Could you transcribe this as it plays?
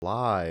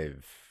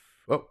Live.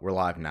 Oh, we're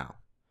live now.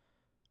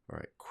 All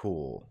right,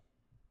 cool.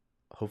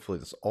 Hopefully,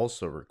 this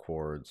also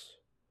records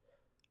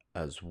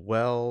as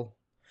well.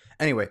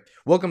 Anyway,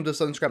 welcome to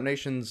Southern Scrap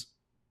Nation's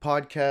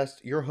podcast.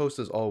 Your host,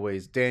 as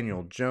always,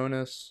 Daniel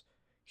Jonas,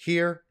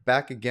 here,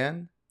 back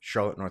again,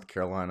 Charlotte, North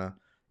Carolina.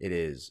 It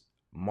is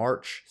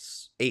March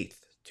 8th,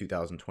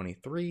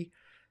 2023,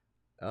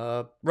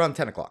 around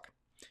 10 o'clock.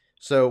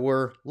 So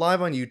we're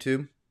live on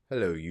YouTube.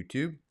 Hello,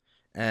 YouTube.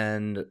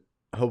 And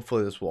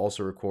hopefully, this will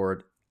also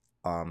record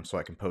so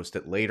I can post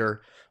it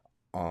later.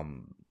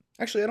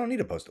 Actually, I don't need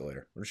to post it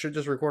later. It should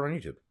just record on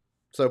YouTube.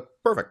 So,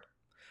 perfect.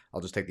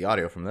 I'll just take the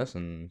audio from this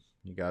and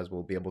you guys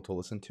will be able to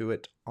listen to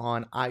it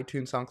on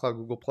iTunes, SoundCloud,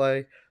 Google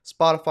Play,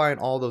 Spotify, and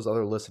all those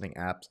other listening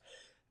apps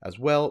as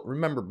well.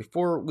 Remember,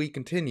 before we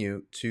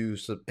continue, to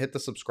hit the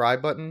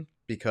subscribe button,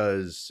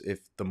 because if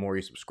the more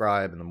you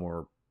subscribe and the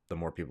more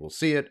people will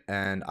see it,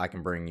 and I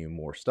can bring you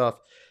more stuff,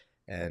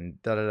 and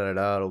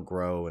it'll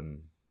grow,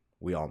 and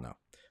we all know.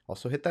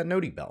 Also, hit that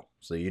noti bell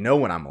so you know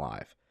when I'm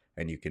live,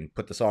 and you can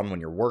put this on when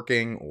you're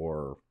working,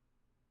 or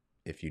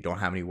if you don't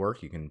have any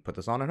work, you can put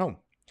this on at home,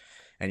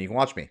 and you can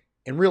watch me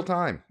in real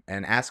time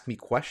and ask me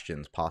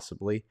questions.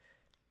 Possibly,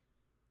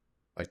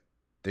 I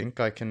think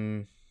I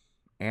can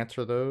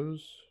answer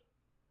those.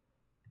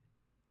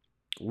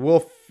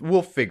 We'll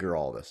figure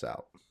all this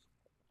out.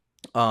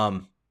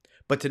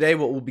 But today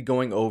what we'll be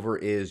going over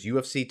is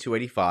UFC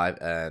 285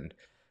 and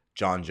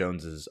Jon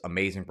Jones's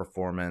amazing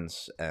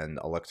performance and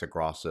Alexa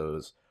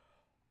Grasso's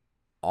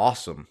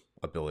awesome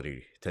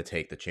ability to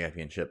take the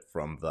championship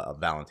from the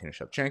Valentina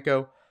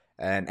Shevchenko,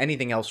 and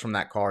anything else from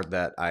that card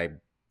that I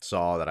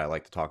saw that I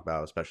like to talk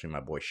about, especially my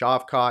boy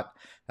Shavkat.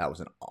 That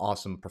was an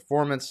awesome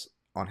performance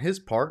on his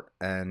part,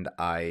 and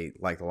I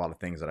liked a lot of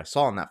things that I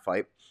saw in that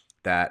fight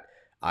that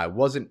I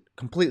wasn't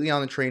completely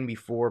on the train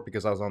before,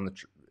 because I was on the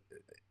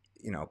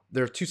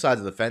there are two sides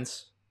of the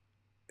fence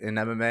in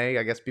MMA.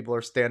 I guess people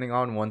are standing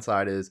on. One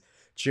side is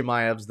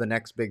Chimaev's the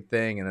next big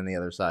thing, and then the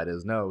other side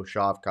is no,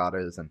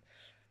 Shavkat is. And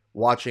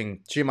watching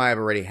Chimaev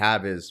already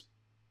have his,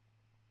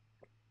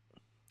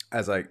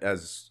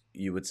 as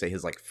you would say,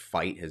 his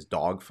fight, his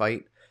dog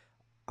fight.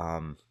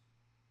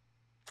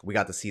 We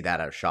got to see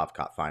that out of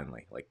Shavkat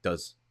finally.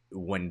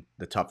 When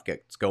the tough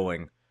gets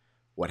going,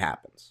 what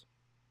happens?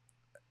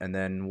 And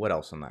then what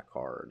else on that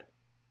card?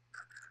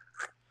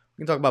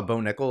 We can talk about Bo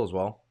Nickel as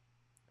well.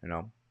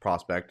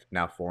 Prospect,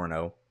 now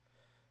 4-0,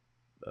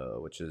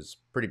 which is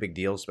pretty big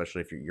deal,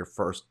 especially if your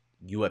first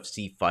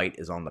UFC fight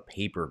is on the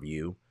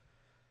pay-per-view.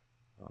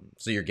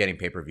 So you're getting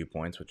pay-per-view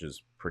points, which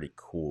is pretty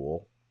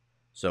cool.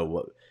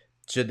 So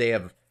should they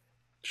have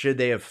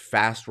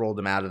fast rolled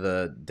him out of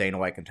the Dana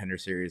White Contender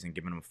Series and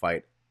given him a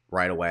fight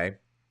right away?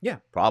 Yeah,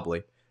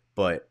 probably.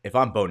 But if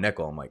I'm Bo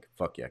Nickel, I'm like,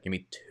 fuck yeah, give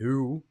me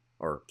two,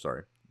 or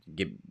sorry,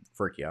 give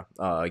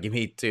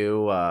me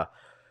two.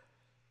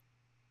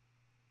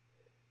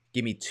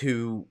 Give me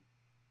two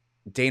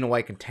Dana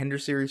White Contender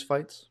Series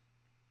fights,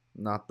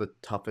 not the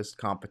toughest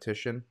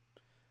competition,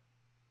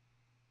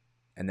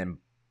 and then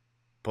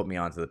put me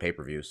onto the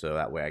pay-per-view, so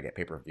that way I get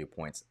pay-per-view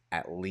points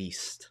at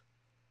least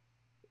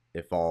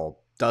if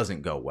all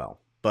doesn't go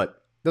well.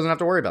 But doesn't have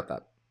to worry about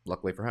that,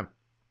 luckily for him.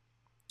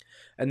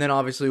 And then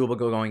obviously we'll be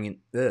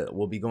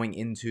going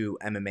into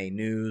MMA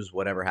news,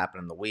 whatever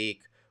happened in the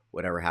week,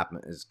 whatever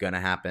is going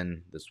to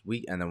happen this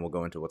week, and then we'll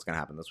go into what's going to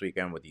happen this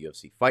weekend with the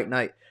UFC Fight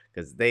Night,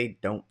 because they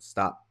don't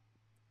stop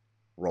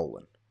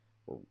rolling,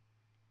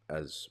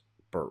 as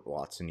Burt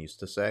Watson used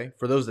to say.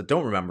 For those that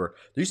don't remember,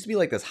 there used to be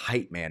this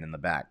hype man in the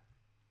back.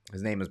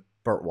 His name is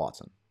Burt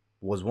Watson.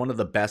 Was one of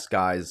the best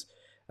guys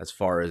as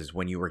far as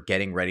when you were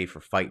getting ready for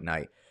Fight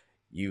Night.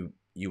 You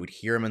would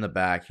hear him in the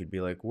back. He'd be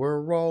like,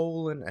 "We're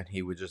rolling," and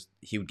he would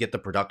get the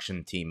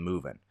production team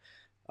moving.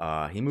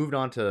 He moved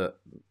on to,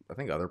 I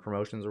think, other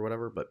promotions or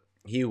whatever, but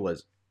he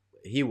was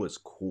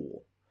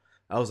cool.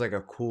 That was a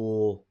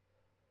cool.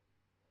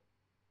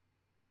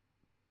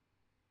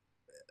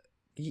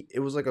 It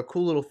was a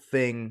cool little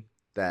thing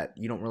that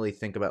you don't really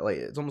think about.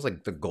 It's almost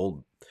like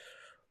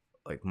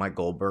Mike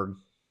Goldberg,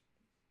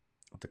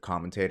 the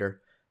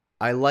commentator.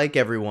 I like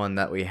everyone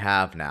that we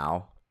have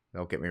now.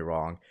 Don't get me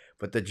wrong,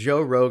 but the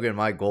Joe Rogan,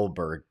 Mike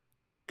Goldberg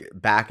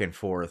back and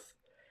forth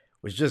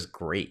was just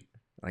great.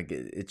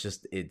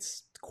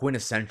 It's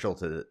quintessential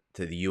to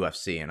the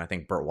UFC, and I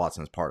think Burt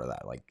Watson is part of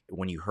that.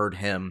 When you heard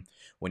him,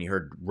 when you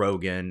heard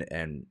Rogan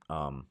and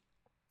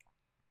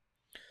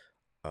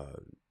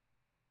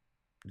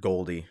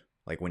Goldie,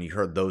 when you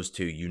heard those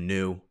two, you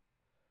knew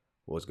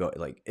what was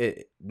going.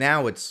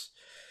 Now it's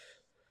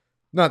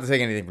not to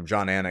take anything from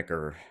John Anik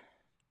or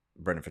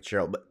Brendan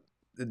Fitzgerald, but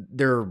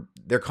they're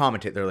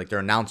commentate. They're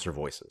announcer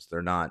voices.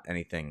 They're not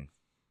anything.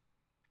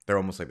 They're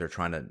almost they're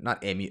trying to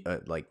not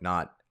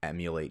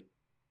emulate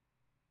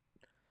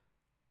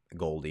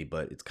Goldie,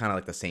 but it's kind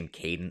of the same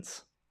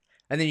cadence.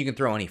 And then you can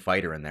throw any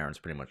fighter in there, and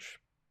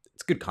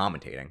it's good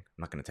commentating. I'm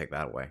not going to take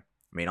that away.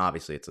 I mean,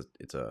 obviously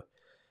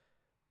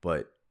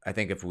but I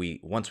think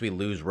once we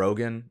lose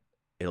Rogan,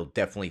 it'll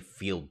definitely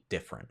feel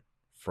different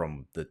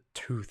from the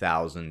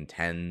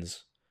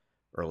 2010s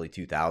early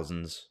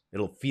 2000s.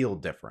 It'll feel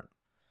different.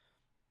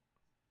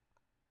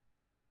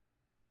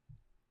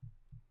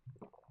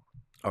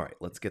 All right,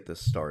 let's get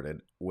this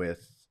started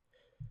with.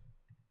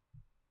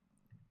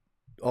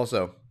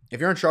 Also, if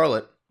you're in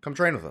Charlotte, come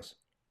train with us.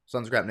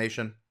 Sunscrap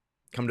Nation,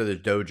 come to the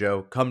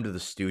dojo, come to the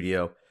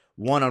studio.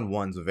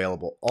 One-on-ones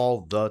available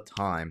all the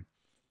time,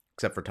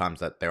 except for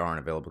times that they aren't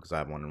available because I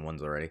have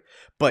one-on-ones already.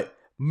 But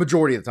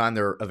majority of the time,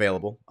 they're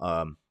available.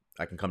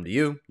 I can come to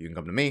you. You can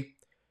come to me.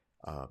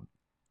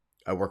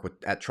 I work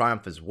at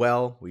Triumph as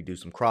well. We do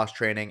some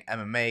cross-training,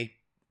 MMA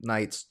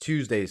nights,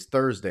 Tuesdays,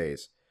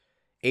 Thursdays,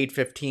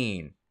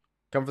 8:15.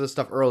 Come for this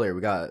stuff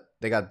earlier.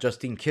 They got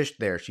Justine Kish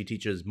there. She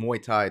teaches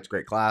Muay Thai. It's a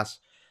great class.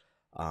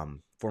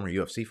 Former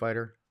UFC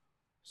fighter.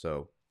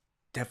 So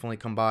definitely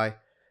come by.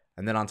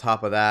 And then on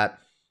top of that,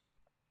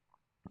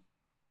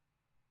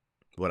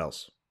 what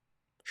else?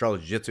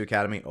 Charlotte Jiu-Jitsu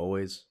Academy,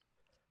 always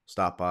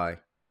stop by.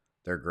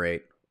 They're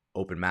great.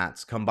 Open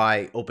mats. Come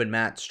by open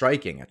mat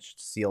striking at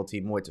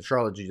CLT Muay Thai.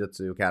 Charlotte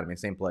Jiu-Jitsu Academy,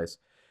 same place.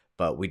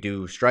 But we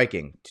do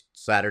striking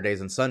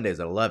Saturdays and Sundays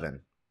at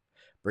 11.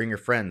 Bring your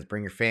friends.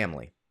 Bring your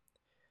family.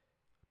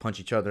 Punch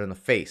each other in the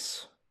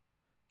face.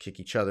 Kick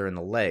each other in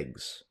the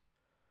legs.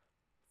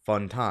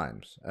 Fun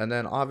times. And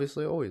then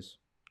obviously always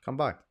come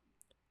by.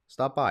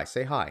 Stop by.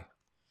 Say hi.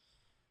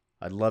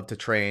 I'd love to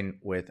train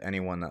with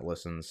anyone that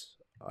listens.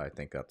 I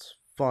think that's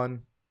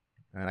fun.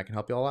 And I can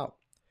help you all out.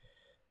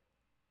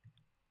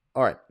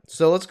 All right.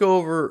 So let's go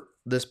over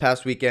this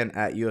past weekend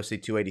at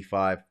UFC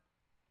 285.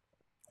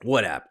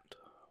 What happened?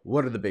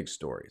 What are the big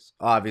stories?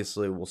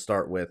 Obviously, we'll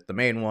start with the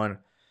main one.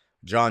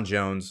 Jon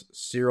Jones,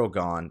 Ciryl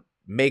Gane,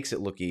 makes it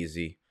look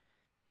easy.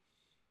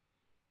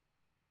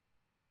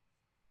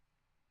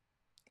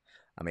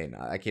 I mean,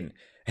 I can...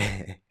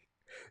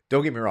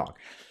 Don't get me wrong.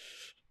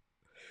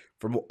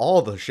 From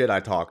all the shit I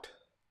talked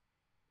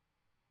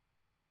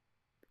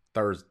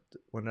Thursday,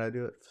 when did I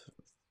do it?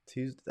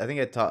 Tuesday. I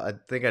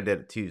think I did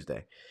it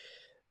Tuesday.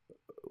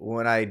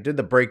 When I did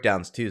the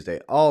breakdowns Tuesday,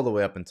 all the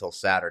way up until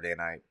Saturday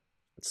night,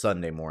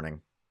 Sunday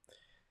morning,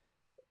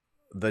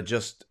 the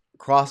just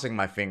crossing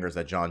my fingers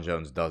that Jon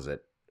Jones does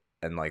it,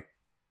 and like,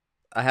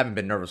 I haven't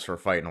been nervous for a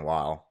fight in a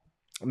while.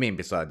 I mean,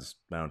 besides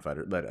my own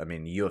fighter, but I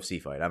mean,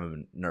 UFC fight, I haven't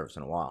been nervous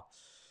in a while.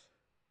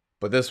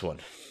 But this one,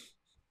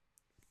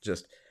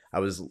 just, I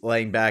was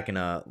laying back in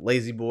a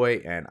lazy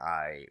boy, and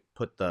I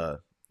put the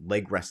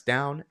leg rest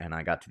down, and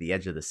I got to the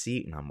edge of the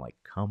seat, and I'm like,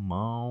 come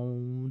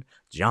on,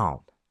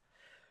 Jon.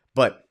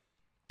 But,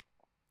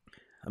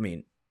 I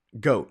mean,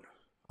 GOAT,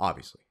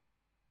 obviously.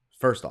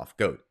 First off,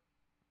 GOAT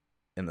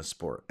in the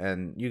sport.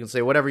 And you can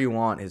say whatever you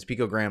want. His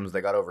picograms,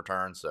 they got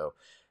overturned, so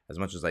as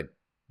much as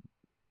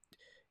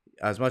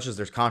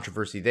there's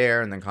controversy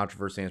there and then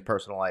controversy in his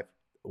personal life,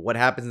 what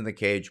happens in the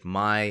cage,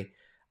 my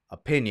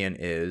opinion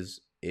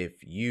is,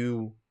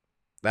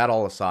 that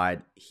all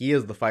aside, he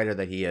is the fighter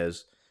that he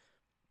is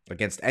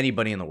against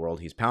anybody in the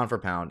world. He's pound for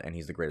pound, and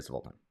he's the greatest of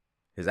all time.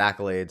 His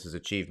accolades, his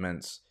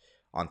achievements,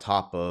 on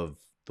top of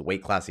the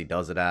weight class he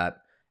does it at,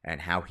 and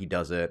how he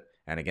does it,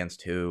 and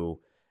against who,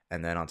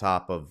 and then on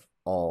top of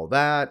all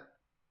that,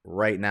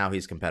 right now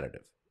he's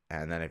competitive.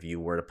 And then if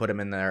you were to put him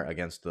in there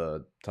against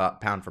the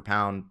top pound for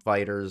pound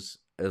fighters,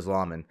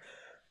 Islam and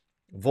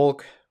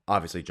Volk,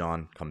 obviously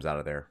Jon comes out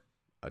of there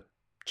a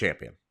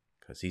champion,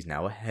 because he's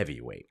now a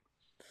heavyweight.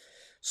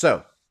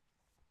 So,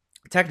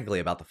 technically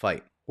about the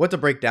fight, what to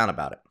break down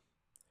about it?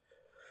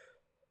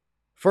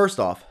 First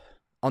off,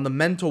 on the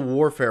mental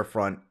warfare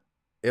front,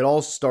 it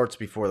all starts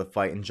before the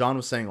fight, and Jon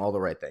was saying all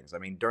the right things. I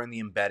mean, during the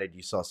embedded,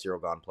 you saw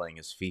Ciryl Gane playing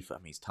his FIFA. I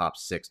mean, he's top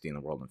 60 in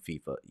the world in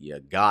FIFA. You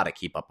gotta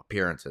keep up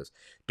appearances.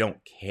 Don't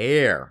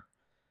care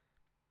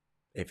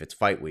if it's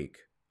fight week.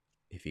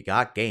 If you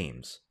got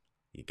games,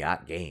 you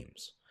got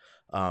games.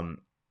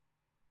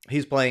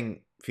 He's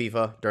playing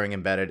FIFA during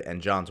embedded,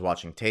 and Jon's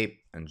watching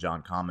tape, and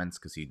Jon comments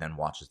because he then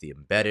watches the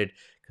embedded,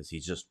 because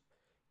he's just...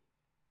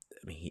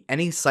 I mean,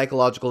 any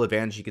psychological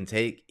advantage he can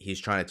take, he's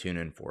trying to tune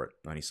in for it.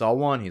 When he saw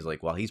one, he's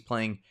like, well, he's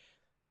playing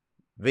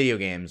video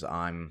games,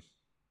 I'm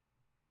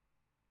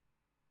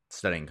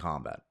studying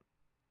combat.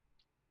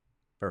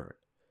 Perfect.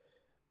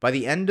 By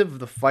the end of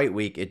the fight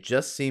week, it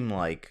just seemed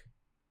like,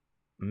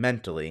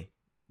 mentally,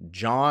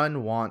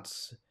 Jon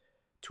wants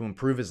to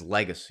improve his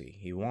legacy.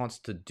 He wants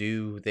to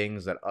do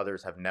things that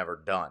others have never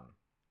done.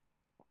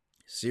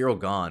 Ciryl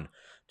Gane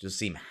just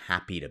seemed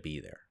happy to be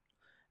there.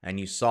 And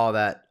you saw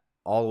that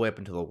all the way up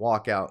until the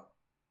walkout.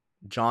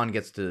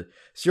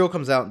 Ciryl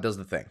comes out and does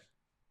the thing.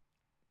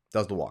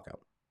 Does the walkout.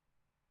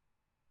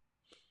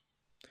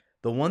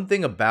 The one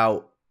thing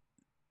about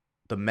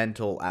the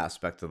mental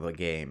aspect of the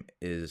game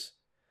is,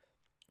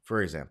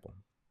 for example,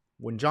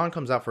 when Jon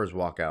comes out for his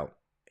walkout,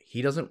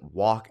 he doesn't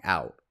walk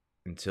out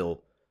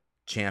until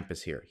Champ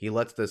is here. He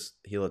lets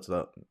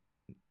the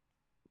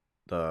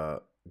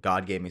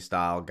God gave me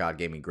style, God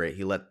gave me great.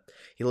 He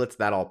lets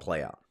that all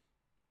play out.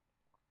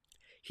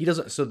 He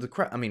doesn't, so the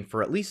crowd, I mean,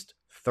 for at least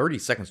 30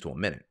 seconds to a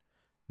minute,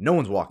 no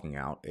one's walking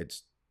out.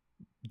 It's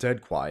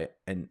dead quiet.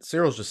 And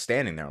Cyryl's just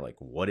standing there like,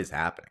 what is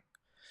happening?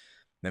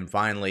 Then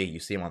finally, you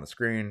see him on the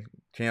screen.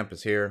 Champ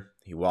is here.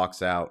 He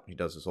walks out. He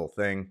does his whole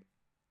thing.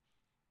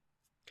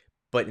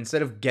 But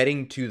instead of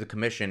getting to the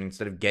commission,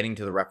 instead of getting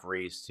to the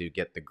referees to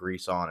get the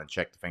grease on and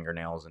check the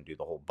fingernails and do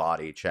the whole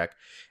body check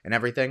and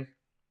everything,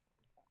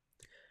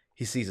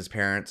 he sees his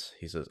parents.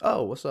 He says,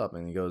 "Oh, what's up?"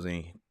 And he goes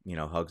and he,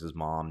 hugs his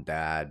mom,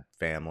 dad,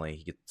 family.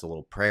 He gets a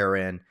little prayer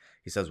in.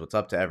 He says, "What's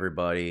up" to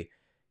everybody.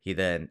 He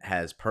then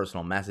has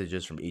personal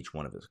messages from each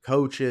one of his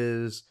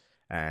coaches.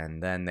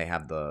 And then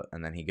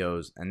he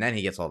goes, and then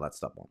he gets all that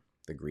stuff on,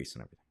 the grease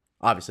and everything.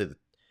 Obviously,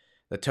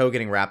 the toe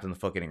getting wrapped and the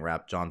foot getting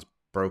wrapped. John's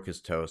broke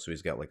his toe, so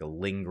he's got like a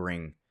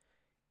lingering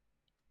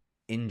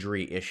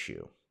injury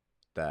issue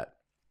that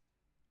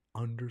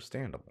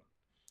understandable.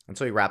 And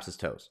so he wraps his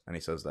toes, and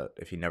he says that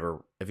if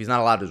he's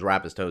not allowed to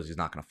wrap his toes, he's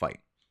not going to fight.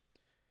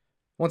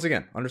 Once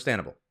again,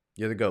 understandable.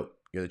 You're the GOAT.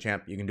 You're the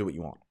champ. You can do what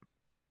you want.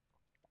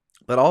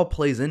 But all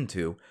plays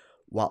into,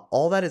 while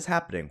all that is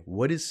happening,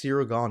 what is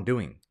Ciryl Gane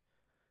doing?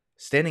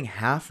 Standing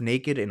half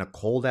naked in a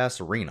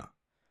cold-ass arena.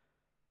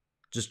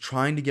 Just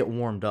trying to get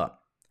warmed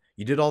up.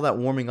 You did all that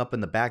warming up in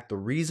the back. The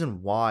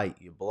reason why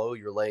you blow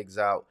your legs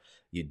out,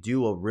 you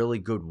do a really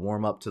good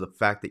warm-up to the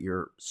fact that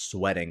you're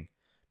sweating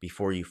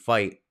before you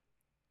fight,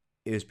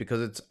 is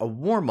because it's a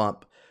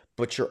warm-up,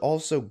 but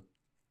you're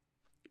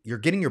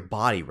getting your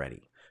body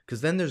ready. Because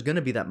then there's going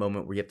to be that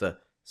moment where you have to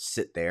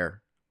sit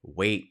there,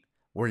 wait,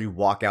 where you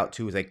walk out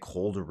to is a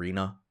cold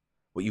arena.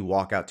 What you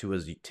walk out to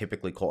is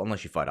typically cold,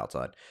 unless you fight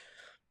outside.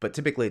 But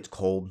typically it's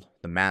cold.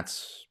 The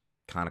mat's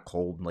kind of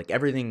cold. Like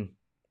everything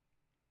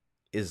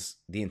is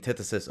the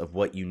antithesis of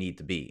what you need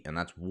to be. And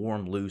that's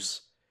warm,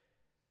 loose,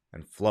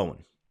 and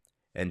flowing.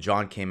 And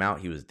John came out.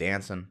 He was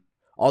dancing.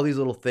 All these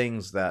little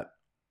things that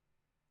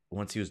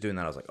once he was doing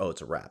that, I was like, oh,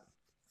 it's a wrap.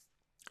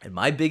 And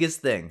my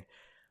biggest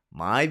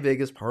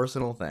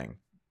personal thing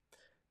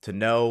to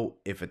know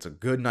if it's a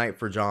good night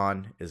for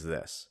John is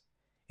this.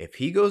 If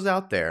he goes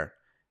out there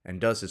and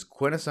does his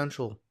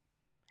quintessential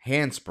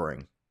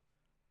handspring,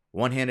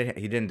 one-handed,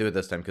 he didn't do it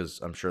this time because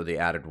I'm sure the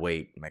added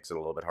weight makes it a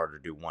little bit harder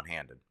to do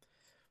one-handed.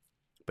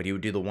 But he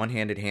would do the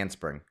one-handed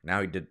handspring.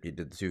 Now he did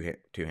the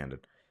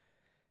two-handed.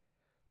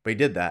 But he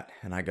did that,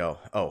 and I go,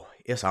 oh,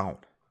 it's on.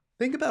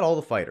 Think about all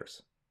the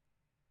fighters.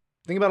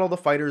 Think about all the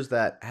fighters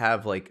that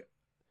have like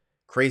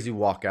crazy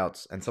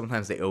walkouts, and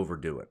sometimes they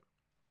overdo it.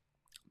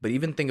 But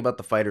even think about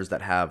the fighters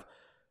that have,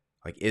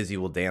 like Izzy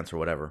will dance or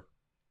whatever.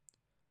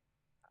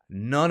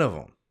 None of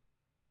them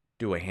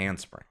do a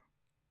handspring.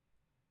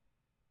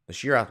 The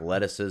sheer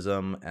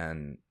athleticism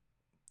and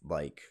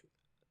like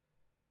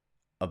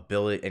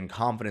ability and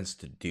confidence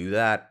to do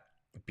that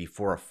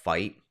before a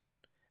fight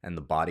and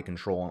the body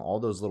control and all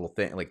those little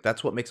things, like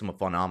that's what makes him a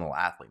phenomenal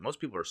athlete. Most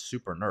people are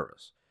super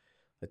nervous.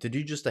 Like to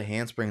do just a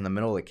handspring in the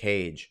middle of the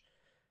cage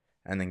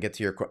and then get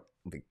to your,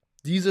 like,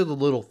 these are the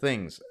little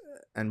things.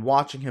 And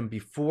watching him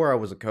before I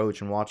was a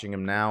coach and watching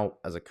him now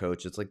as a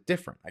coach, it's like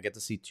different. I get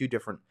to see two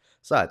different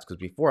sides, because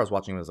before I was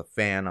watching him as a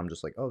fan, I'm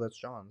just like, oh, that's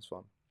John, that's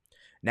fun.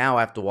 Now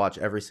I have to watch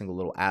every single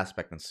little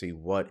aspect and see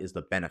what is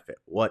the benefit,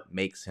 what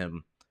makes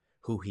him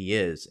who he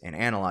is, and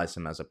analyze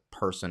him as a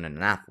person and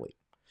an athlete.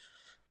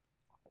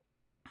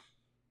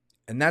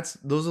 And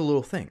those are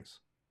little things.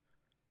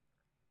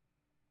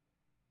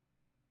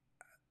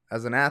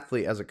 As an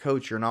athlete, as a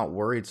coach, you're not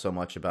worried so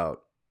much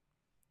about,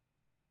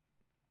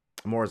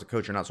 more as a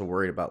coach, you're not so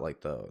worried about like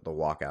the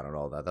walkout and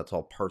all that. That's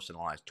all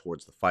personalized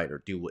towards the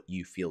fighter. Do what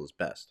you feel is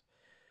best.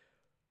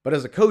 But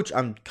as a coach,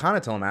 I'm kind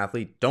of telling an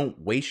athlete, don't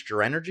waste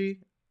your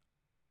energy.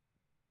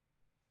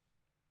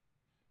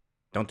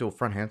 Don't do a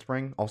front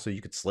handspring. Also,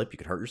 you could slip, you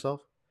could hurt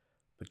yourself.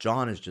 But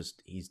John is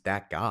he's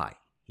that guy.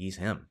 He's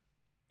him.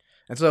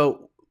 And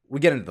so we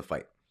get into the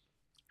fight.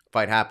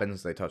 Fight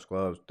happens. They touch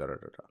gloves. I don't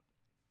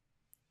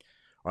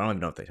even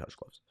know if they touch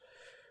gloves.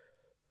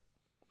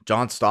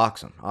 John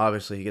stalks him.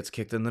 Obviously, he gets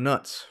kicked in the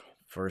nuts.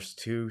 First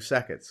 2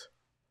 seconds.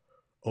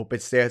 Open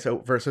stance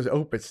versus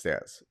open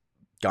stance.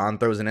 Gane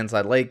throws an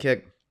inside leg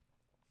kick.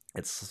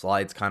 It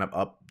slides kind of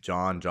up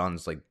John.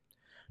 John's like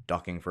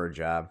ducking for a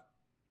jab.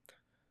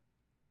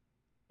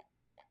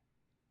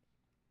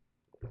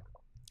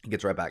 He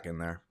gets right back in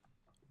there.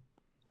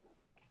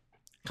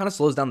 Kind of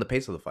slows down the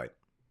pace of the fight.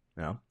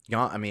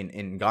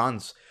 In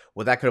Gane's,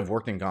 what that could have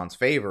worked in Gane's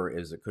favor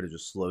is it could have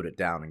just slowed it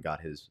down and got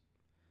his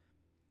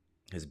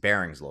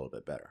bearings a little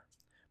bit better.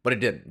 But it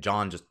didn't.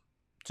 John just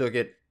took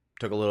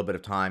a little bit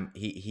of time.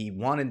 He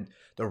wanted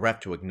the ref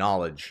to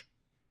acknowledge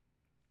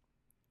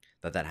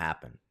that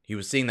happened. He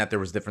was seeing that there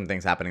was different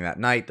things happening that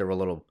night. There were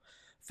little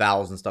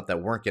fouls and stuff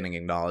that weren't getting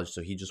acknowledged,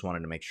 so he just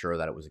wanted to make sure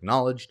that it was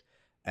acknowledged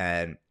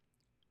and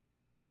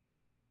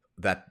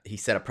that he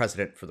set a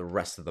precedent for the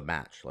rest of the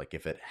match. Like,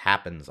 if it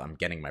happens, I'm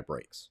getting my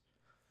breaks.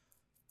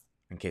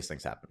 In case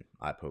things happen.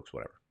 Eye pokes,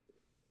 whatever.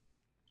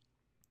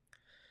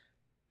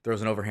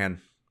 Throws an overhand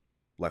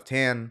left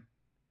hand,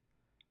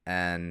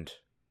 and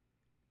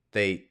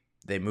they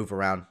move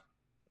around.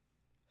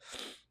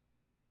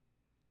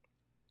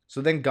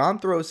 So then Gane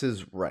throws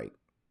his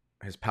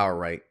power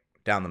right,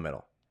 down the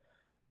middle.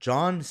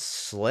 John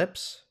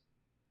slips,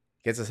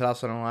 gets his head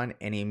outside the line,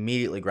 and he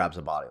immediately grabs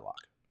a body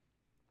lock.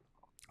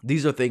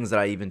 These are things that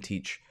I even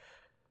teach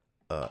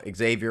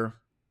Xavier,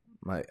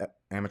 my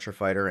amateur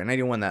fighter, and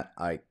anyone that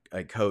I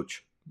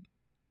coach.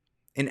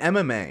 In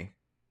MMA,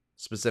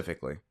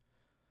 specifically,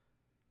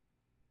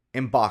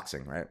 in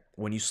boxing, right?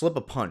 When you slip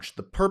a punch,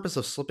 the purpose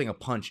of slipping a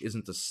punch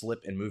isn't to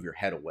slip and move your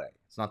head away.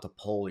 It's not to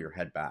pull your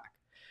head back.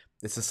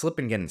 It's to slip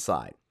and get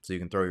inside so you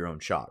can throw your own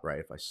shot, right?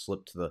 If I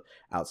slip to the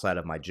outside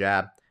of my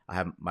jab, I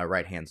have my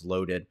right hand's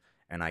loaded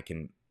and I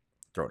can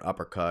throw an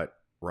uppercut,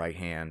 right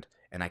hand,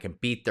 and I can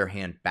beat their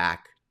hand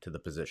back to the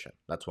position.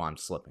 That's why I'm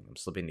slipping. I'm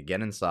slipping to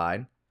get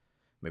inside,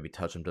 maybe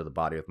touch them to the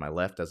body with my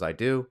left as I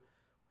do,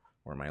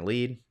 or my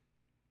lead,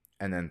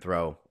 and then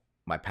throw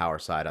my power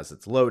side as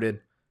it's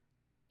loaded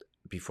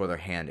before their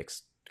hand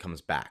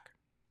comes back.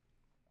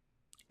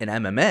 In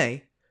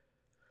MMA,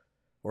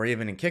 or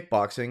even in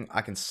kickboxing,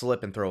 I can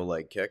slip and throw a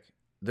leg kick.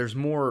 There's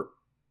more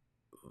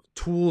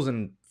tools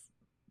and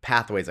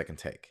pathways I can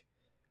take.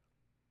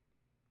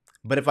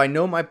 But if I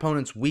know my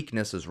opponent's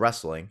weakness is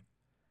wrestling,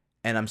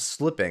 and I'm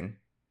slipping,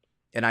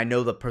 and I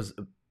know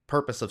the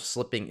purpose of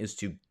slipping is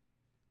to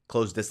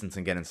close distance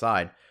and get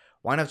inside,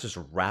 why not just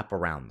wrap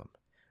around them?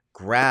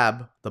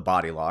 Grab the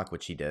body lock,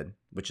 which he did,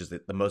 which is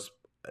the most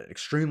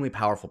extremely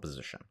powerful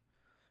position.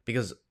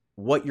 Because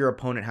what your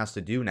opponent has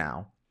to do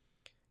now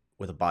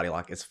with a body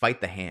lock is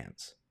fight the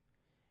hands.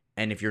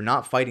 And if you're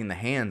not fighting the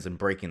hands and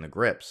breaking the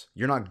grips,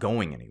 you're not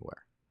going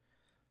anywhere.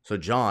 So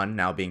John,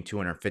 now being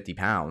 250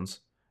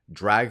 pounds,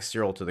 drags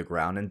Ciryl to the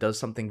ground and does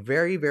something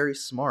very, very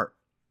smart.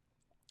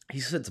 He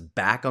sits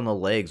back on the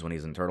legs when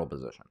he's in turtle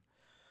position.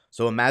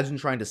 So imagine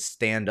trying to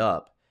stand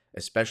up,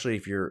 especially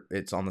if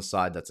it's on the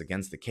side that's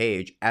against the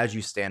cage. As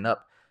you stand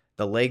up,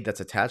 the leg that's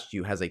attached to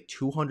you has a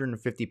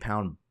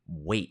 250-pound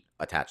weight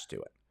attached to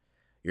it.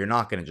 You're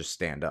not going to just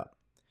stand up.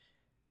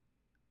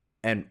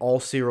 And all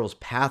Ciryl's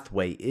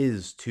pathway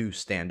is to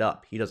stand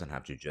up. He doesn't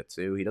have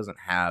jiu-jitsu. He doesn't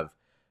have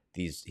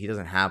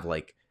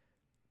like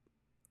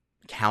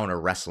counter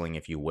wrestling,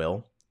 if you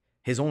will.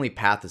 His only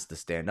path is to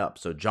stand up.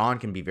 So John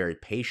can be very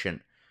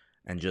patient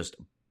and just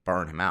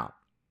burn him out.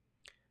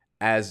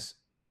 As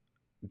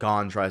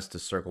Gon tries to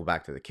circle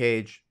back to the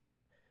cage,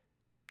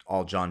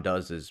 all John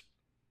does is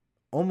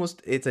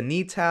it's a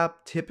knee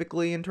tap.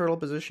 Typically in turtle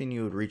position,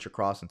 you would reach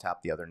across and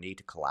tap the other knee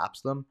to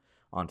collapse them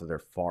onto their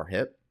far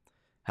hip.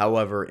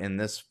 However, in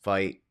this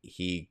fight,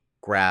 he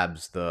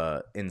grabs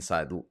the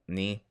inside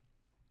knee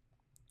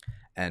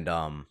and,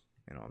 I'm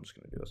just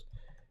going to do this.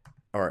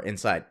 Or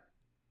inside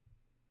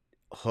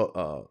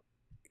hook,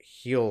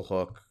 heel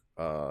hook,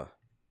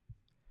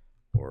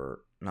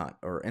 or not,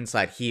 or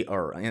inside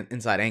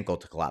inside ankle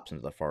to collapse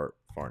into the far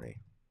knee.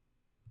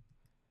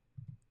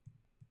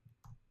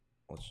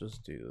 Let's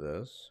just do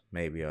this.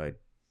 Maybe I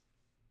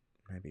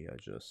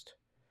just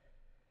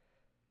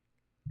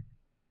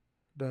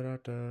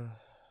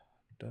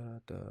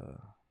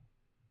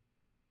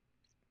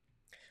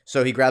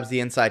So he grabs the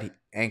inside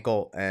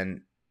ankle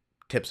and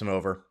tips him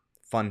over.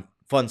 Fun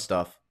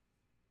stuff.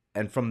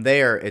 And from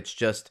there, it's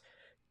just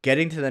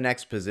getting to the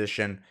next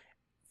position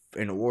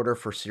in order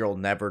for Ciryl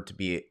never to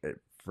be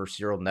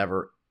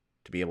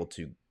able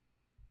to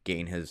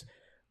gain his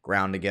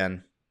ground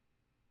again.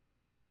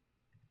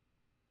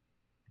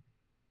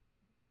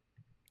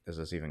 Is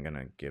this even going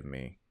to give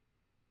me?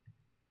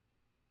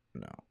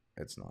 No,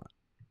 it's not.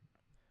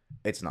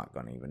 It's not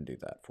going to even do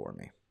that for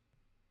me.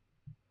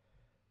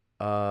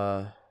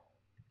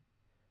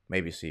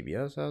 Maybe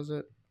CBS has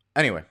it.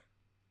 Anyway,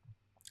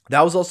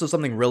 that was also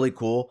something really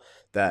cool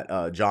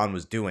that John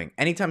was doing.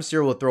 Anytime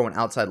Ciryl would throw an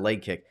outside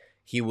leg kick,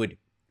 he would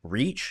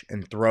reach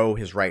and throw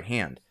his right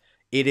hand.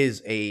 It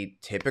is a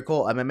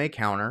typical MMA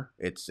counter.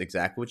 It's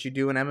exactly what you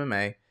do in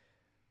MMA.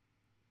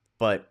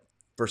 But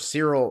for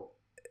Ciryl,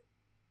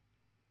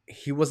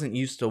 he wasn't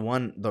used to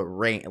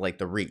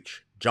the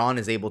reach. John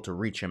is able to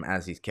reach him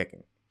as he's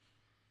kicking.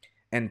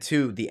 And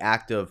two, the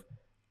act of,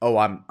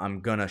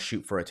 I'm gonna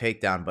shoot for a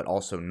takedown, but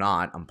also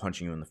not. I'm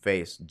punching you in the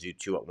face. Do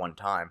two at one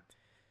time,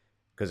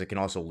 because it can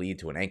also lead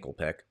to an ankle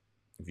pick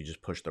if you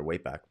just push their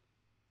weight back.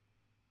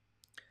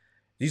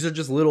 These are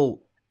just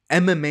little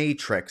MMA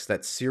tricks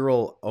that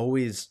Ciryl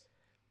always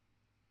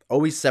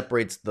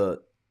separates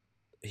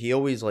he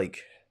always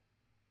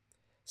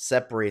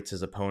separates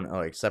his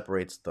opponent,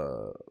 separates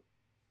the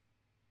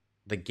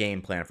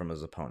game plan from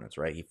his opponents,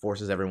 right? He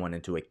forces everyone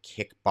into a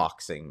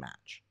kickboxing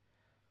match.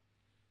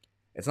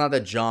 It's not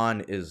that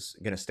John is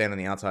going to stand on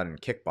the outside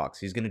and kickbox.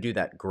 He's going to do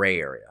that gray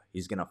area.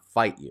 He's going to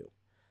fight you.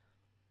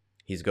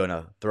 He's going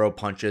to throw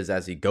punches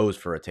as he goes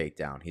for a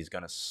takedown. He's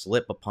going to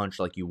slip a punch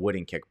like you would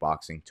in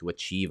kickboxing to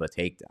achieve a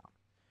takedown.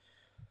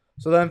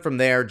 So then from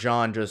there,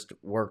 John just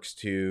works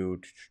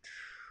to...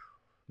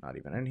 Not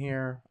even in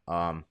here.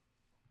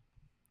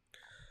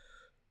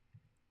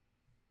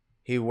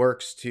 He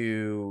works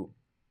to...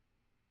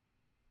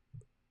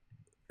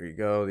 There you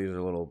go. These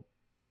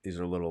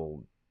are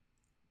little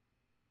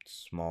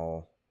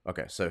small.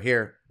 Okay, so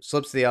here,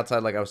 slips to the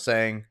outside like I was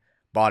saying.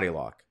 Body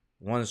lock.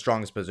 One of the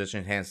strongest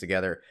positions, hands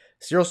together.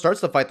 Ciryl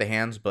starts to fight the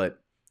hands, but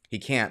he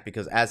can't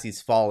because as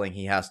he's falling,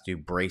 he has to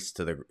brace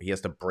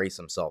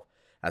himself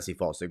as he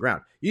falls to the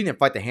ground. You can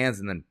fight the hands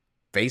and then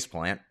face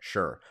plant,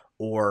 sure,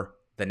 or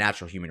the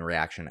natural human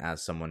reaction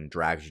as someone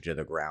drags you to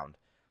the ground,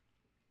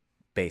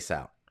 base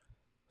out.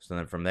 So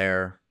then from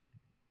there,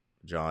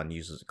 John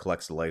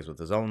collects the legs with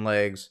his own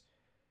legs,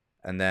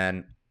 and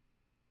then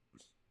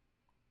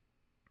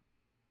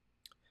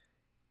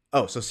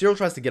so Ciryl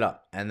tries to get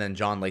up, and then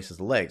John laces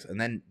the legs, and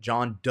then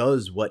John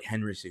does what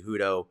Henry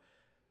Cejudo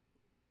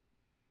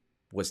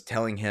was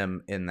telling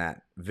him in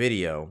that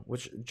video,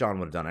 which John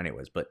would have done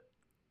anyways, but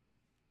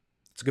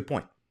it's a good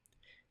point.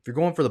 If you're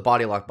going for the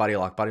body lock,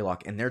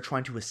 and they're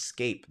trying to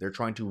escape, they're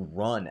trying to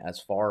run as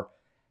far,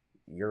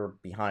 you're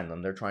behind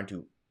them, they're trying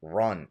to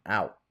run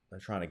out, they're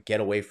trying to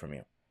get away from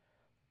you.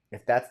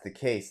 If that's the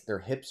case, their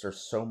hips are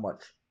so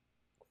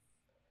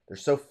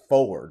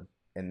forward,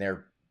 and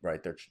they're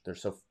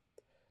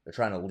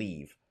trying to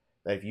leave,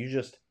 that if you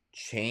just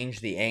change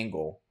the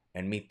angle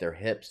and meet their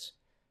hips,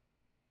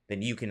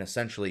 then you can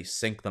essentially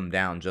sink them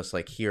down, just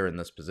like here in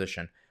this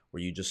position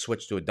where you just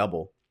switch to a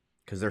double,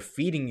 because they're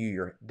feeding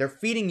you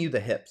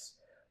the hips.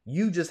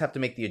 You just have to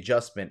make the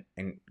adjustment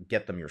and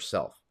get them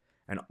yourself.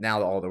 And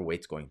now all their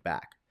weight's going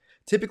back.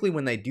 Typically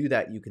when they do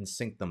that, you can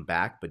sink them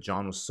back, but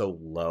John was so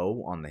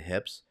low on the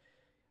hips,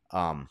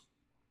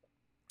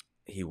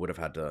 he would have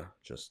had to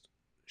just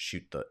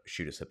shoot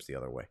his hips the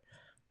other way.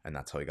 And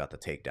that's how he got the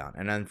takedown.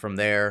 And then from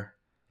there,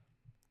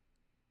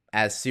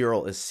 as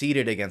Ciryl is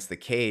seated against the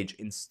cage,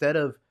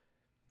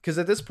 because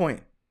at this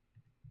point,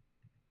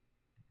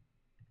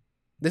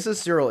 this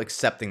is Ciryl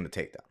accepting the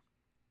takedown.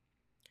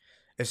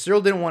 If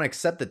Ciryl didn't want to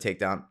accept the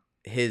takedown,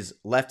 his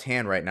left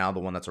hand right now,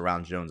 the one that's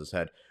around Jones's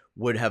head,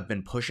 would have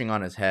been pushing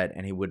on his head,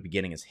 and he would be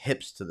getting his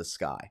hips to the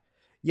sky.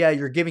 Yeah,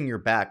 you're giving your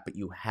back, but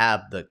you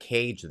have the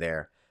cage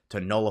there to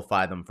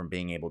nullify them from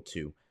being able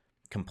to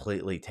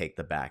completely take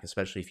the back,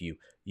 especially if you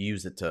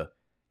use it to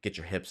get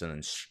your hips and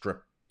then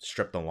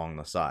stripped along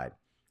the side.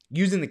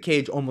 Using the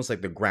cage almost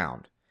like the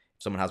ground.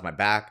 If someone has my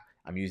back,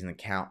 I'm using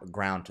the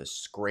ground to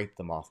scrape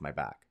them off my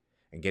back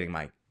and getting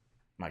my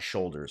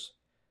shoulders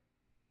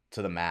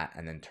to the mat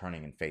and then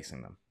turning and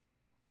facing them.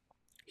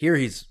 Here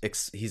he's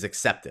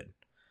accepted.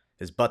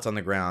 His butt's on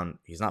the ground.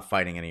 He's not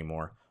fighting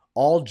anymore.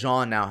 All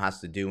John now has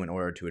to do in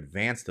order to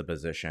advance the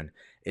position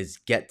is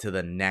get to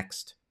the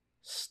next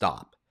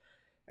stop.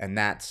 And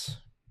that's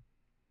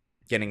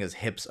getting his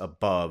hips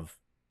above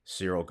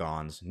Ciryl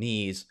Gane's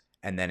knees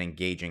and then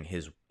engaging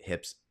his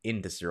hips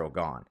into Ciryl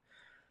Gane.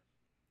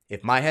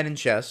 If my head and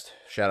chest,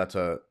 shout out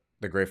to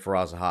the great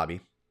Faraz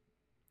Zahabi,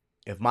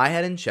 if my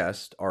head and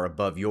chest are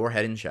above your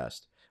head and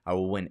chest, I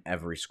will win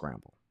every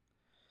scramble.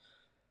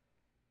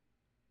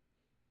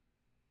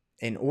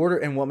 And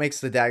what makes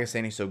the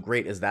Dagestani so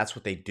great is that's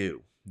what they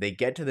do. They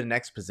get to the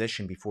next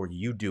position before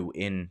you do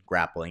in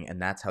grappling,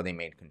 and that's how they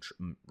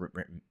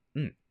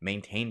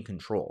maintain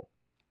control.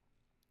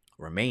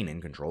 Remain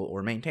in control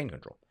or maintain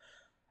control.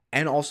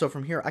 And also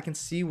from here, I can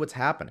see what's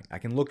happening. I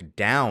can look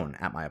down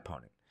at my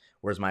opponent,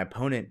 whereas my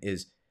opponent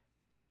is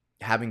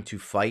having to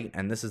fight,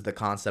 and this is the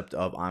concept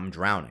of I'm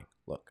drowning.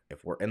 Look,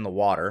 if we're in the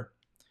water,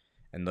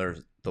 and this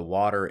is the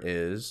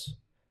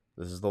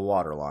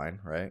water line,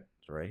 right?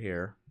 It's right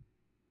here.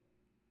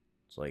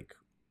 It's like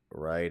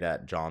right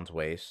at John's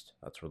waist.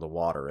 That's where the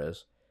water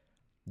is.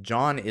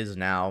 John is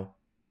now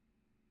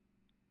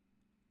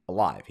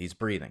alive. He's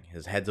breathing.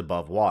 His head's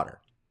above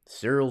water.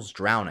 Ciryl's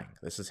drowning.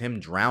 This is him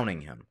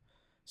drowning him.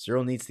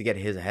 Ciryl needs to get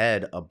his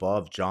head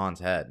above John's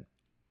head.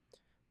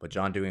 But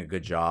John doing a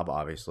good job,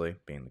 obviously,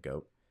 being the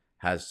GOAT,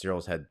 has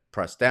Cyryl's head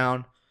pressed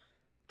down.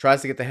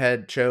 Tries to get the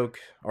head choke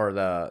or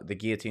the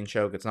guillotine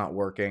choke. It's not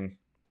working.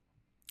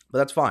 But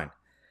that's fine.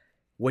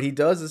 What he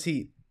does is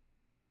he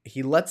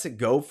lets it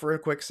go for a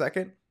quick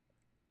second.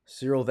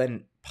 Ciryl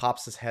then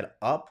pops his head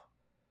up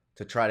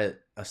to try to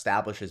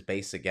establish his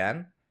base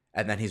again.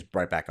 And then he's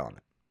right back on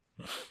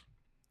it.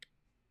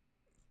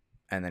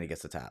 And then he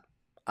gets the tap.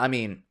 I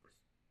mean,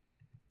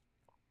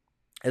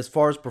 as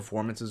far as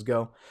performances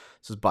go,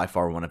 this is by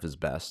far one of his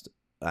best.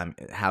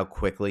 How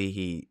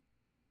quickly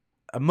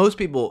most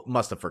people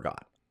must have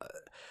forgot.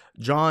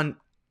 John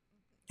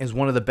is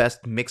one of the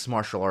best mixed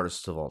martial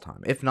artists of all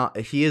time. If not,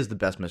 he is the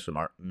best mixed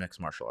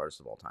martial artist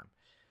of all time.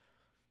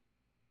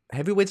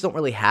 Heavyweights don't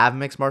really have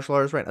mixed martial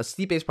artists, right?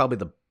 Stipe is probably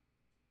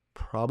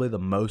the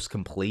most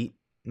complete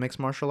mixed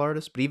martial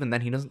artist, but even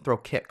then, he doesn't throw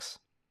kicks.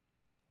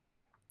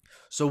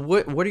 So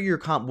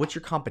what's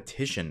your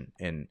competition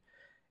in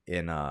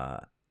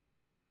at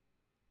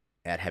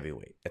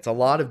heavyweight? It's a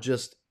lot of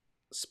just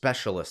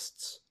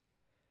specialists,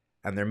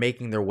 and they're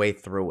making their way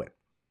through it.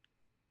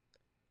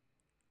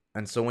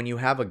 And so when you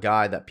have a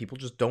guy that people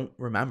just don't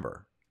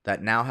remember,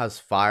 that now has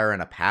fire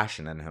and a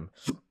passion in him,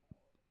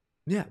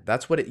 yeah,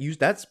 that's what it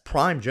used. That's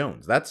prime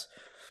Jones. That's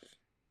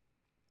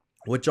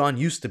what John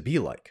used to be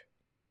like.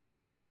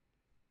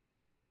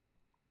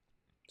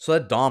 So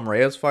that Dom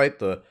Reyes fight,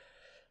 the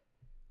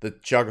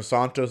Thiago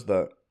Santos,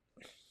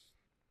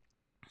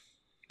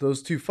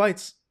 those two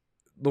fights,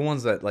 the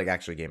ones that like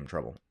actually gave him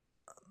trouble.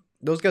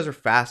 Those guys are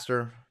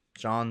faster.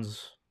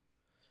 John's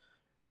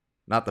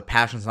not, the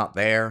passion's not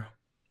there.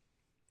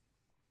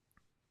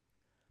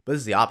 But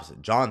this is the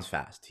opposite. John's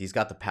fast. He's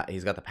got the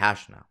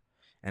passion now.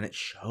 And it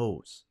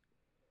shows.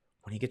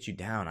 When he gets you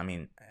down, I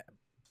mean,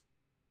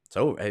 it's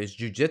over. His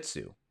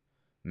jiu-jitsu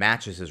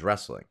matches his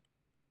wrestling.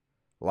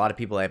 A lot of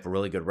people have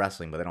really good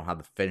wrestling, but they don't have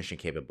the finishing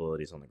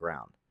capabilities on the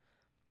ground.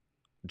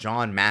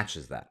 Jon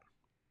matches that.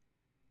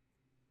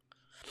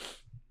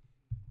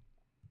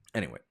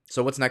 Anyway,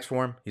 so what's next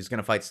for him? He's going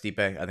to fight Stipe.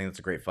 I think that's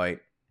a great fight.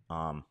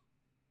 I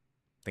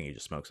think he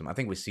just smokes him. I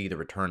think we see the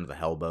return of the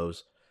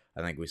Hellbows.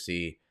 I think we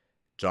see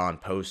Jon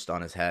post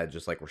on his head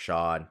just like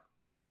Rashad,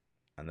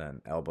 and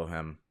then elbow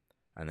him,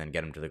 and then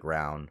get him to the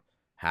ground.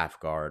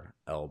 Half guard,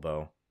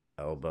 elbow.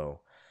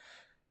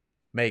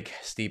 Make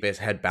Stipe's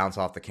head bounce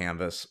off the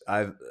canvas.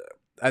 I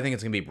think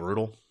it's going to be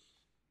brutal.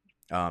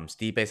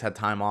 Stipe's had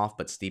time off,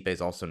 but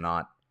Stipe's also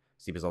not.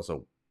 Stipe's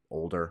also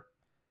older.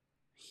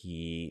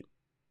 He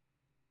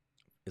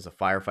is a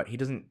firefighter.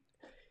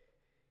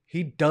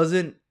 He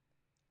doesn't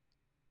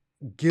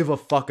give a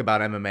fuck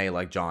about MMA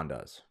like Jon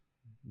does.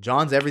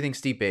 Jon's everything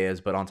Stipe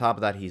is, but on top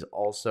of that, he's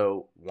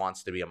also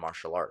wants to be a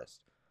martial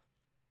artist.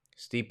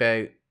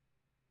 Stipe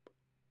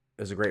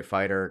is a great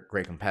fighter,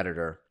 great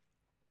competitor,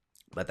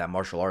 but that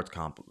martial arts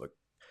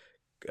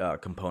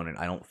component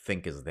I don't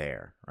think is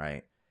there,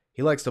 right?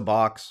 He likes to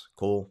box,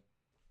 cool.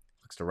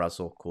 Likes to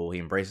wrestle, cool. He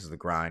embraces the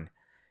grind.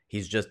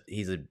 He's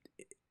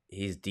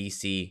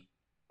DC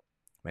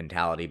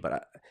mentality,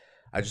 but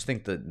I just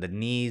think the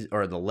knees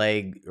or the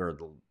leg or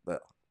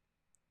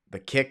the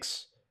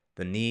kicks,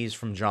 the knees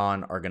from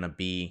Jon are going to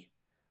be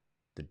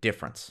the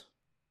difference.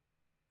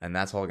 And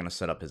that's all going to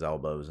set up his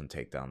elbows and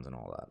takedowns and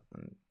all that.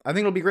 And I think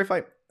it'll be a great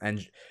fight.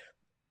 And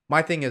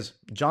my thing is,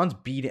 Jon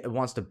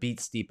wants to beat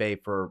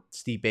Stipe for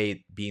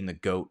Stipe being the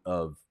GOAT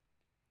of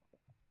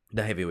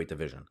the heavyweight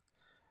division.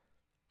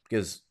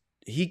 Because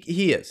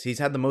he is. He's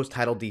had the most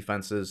title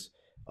defenses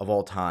of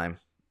all time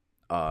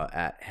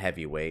at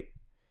heavyweight.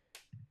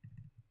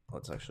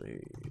 Let's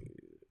actually...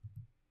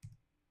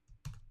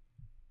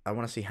 I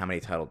want to see how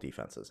many title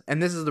defenses.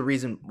 And this is the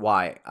reason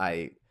why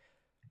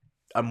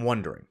I'm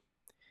wondering.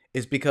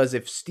 Is because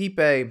if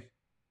Stipe...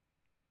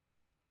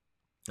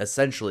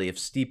 Essentially, if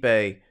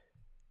Stipe...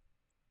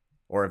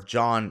 Or if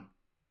Jon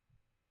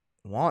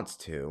wants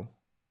to...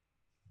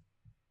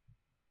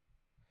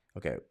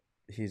 Okay,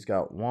 he's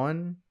got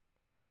 1,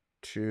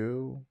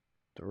 2,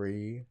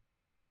 3...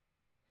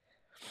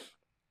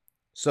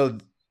 So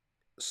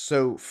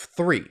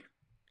 3.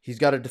 He's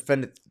got to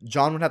defend it.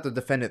 Jon would have to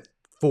defend it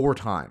 4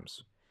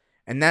 times.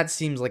 And that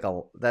seems like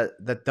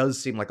that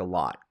does seem like a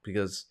lot,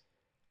 because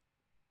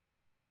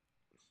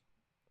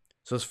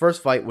so his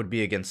first fight would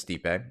be against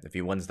Stipe. If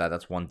he wins that,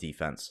 that's 1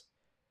 defense.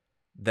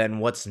 Then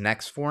what's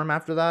next for him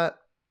after that?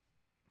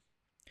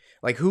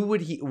 Like who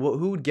would he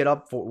get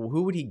up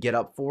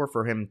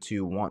for him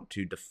to want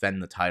to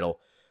defend the title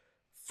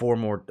 3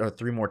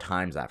 more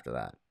times after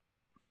that?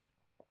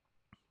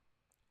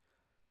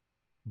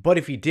 But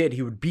if he did,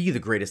 he would be the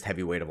greatest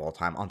heavyweight of all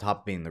time, on top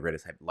of being the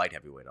greatest light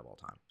heavyweight of all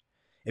time.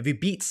 If he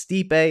beats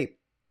Stipe,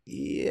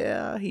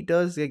 yeah, he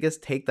does, I guess,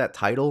 take that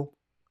title.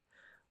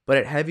 But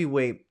at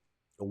heavyweight,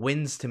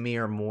 wins to me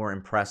are more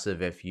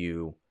impressive if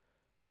you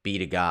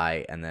beat a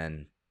guy and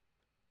then...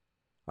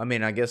 I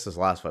mean, I guess this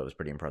last fight was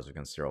pretty impressive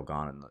against Ciryl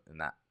Gane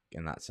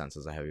in that sense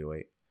as a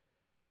heavyweight.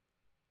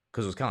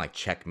 Because it was kind of like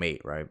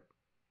checkmate, right?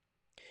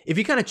 If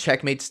he kind of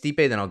checkmates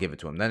Stipe, then I'll give it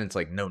to him. Then it's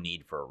like no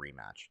need for a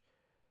rematch.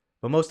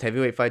 But most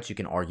heavyweight fights, you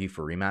can argue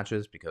for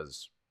rematches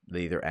because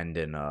they either end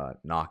in a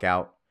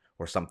knockout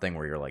or something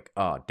where you're like,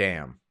 oh,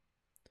 damn,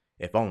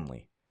 if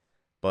only.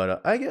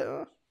 But I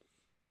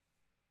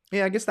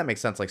guess that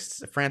makes sense. Like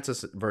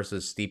Francis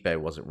versus Stipe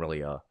wasn't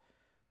really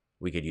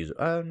we could use.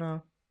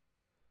 No.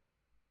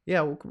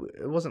 Yeah,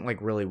 it wasn't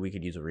like really we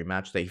could use a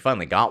rematch. He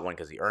finally got one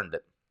because he earned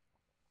it.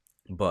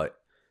 But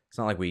it's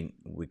not like we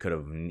could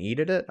have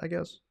needed it, I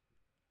guess.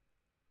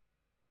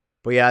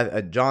 But yeah,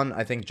 Jon,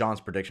 I think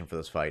Jon's prediction for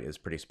this fight is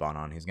pretty spot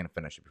on. He's going to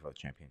finish it before the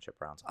championship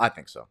rounds. I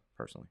think so,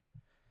 personally.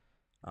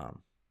 All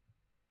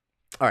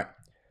right.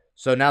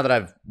 So now that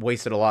I've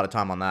wasted a lot of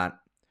time on that,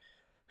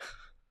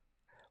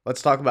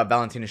 let's talk about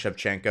Valentina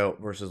Shevchenko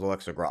versus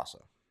Alexa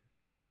Grasso.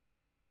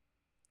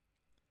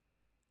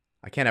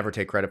 I can't ever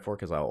take credit for it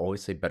because I'll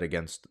always say bet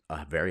against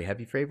a very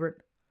heavy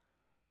favorite.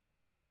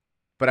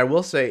 But I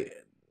will say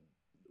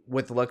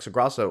with Alexa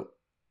Grasso,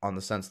 on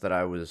the sense that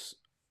I was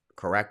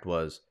correct,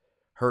 was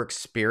her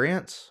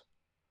experience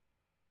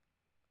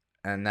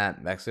and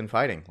that Mexican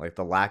fighting, like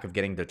the lack of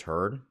getting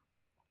deterred.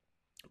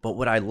 But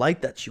what I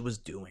liked that she was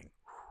doing,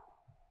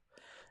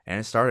 and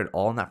it started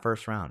all in that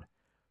first round,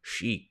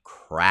 she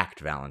cracked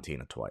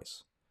Valentina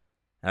twice.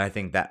 And I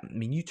think that, I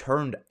mean, you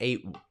turned a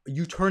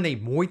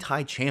Muay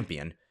Thai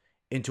champion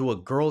into a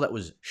girl that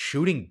was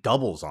shooting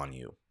doubles on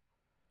you.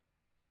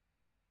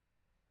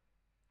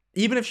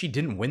 Even if she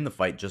didn't win the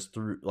fight just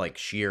through like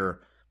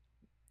sheer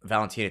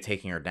Valentina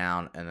taking her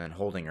down and then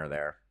holding her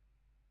there.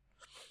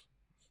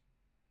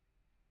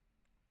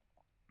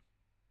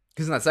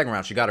 Because in that second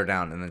round, she got her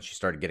down and then she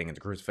started getting into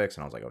crucifix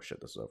and I was like, oh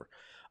shit, this is over.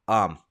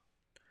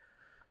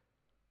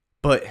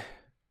 But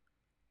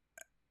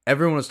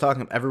everyone's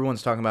talking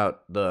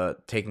about the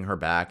taking her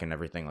back and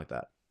everything like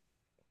that.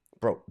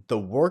 bro, the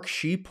work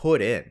she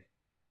put in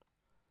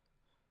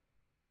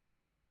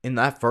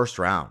that first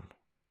round,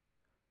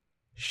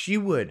 she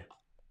would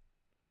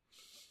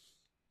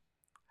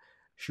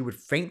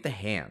feint the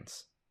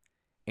hands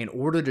in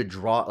order to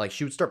draw. Like,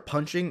 she would start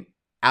punching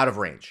out of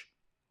range,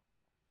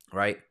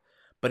 right?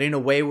 But in a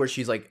way where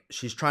she's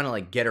trying to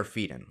like get her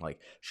feet in. Like,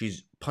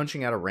 she's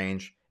punching out of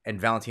range,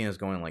 and Valentina's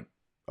going like,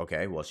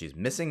 okay, well, she's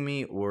missing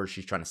me, or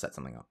she's trying to set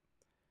something up.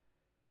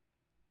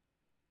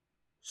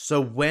 So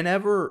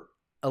whenever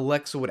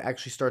Alexa would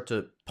actually start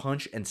to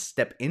punch and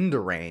step into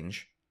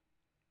range,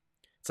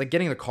 it's like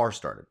getting the car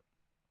started,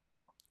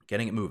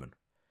 getting it moving.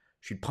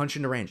 She'd punch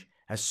into range.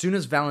 As soon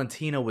as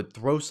Valentina would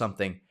throw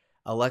something,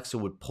 Alexa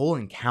would pull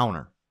and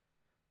counter,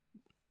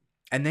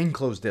 and then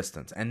close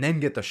distance, and then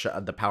get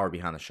the power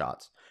behind the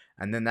shots.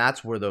 And then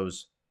that's where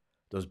those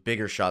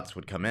bigger shots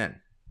would come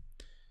in.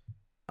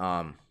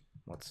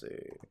 Let's see.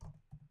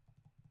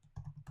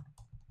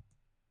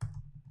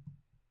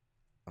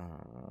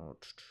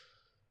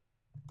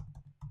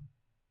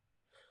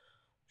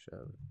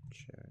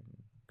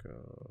 Shevchenko.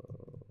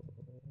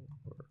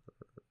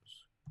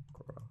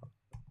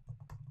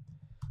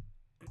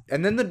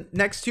 And then the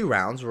next two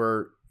rounds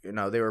were,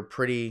 they were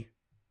pretty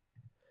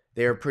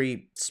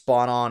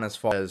spot on as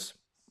far as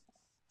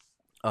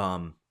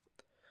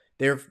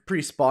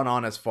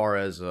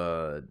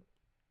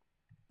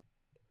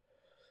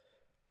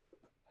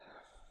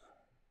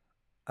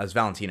as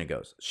Valentina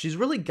goes. She's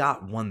really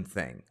got one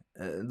thing.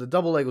 The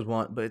double leg was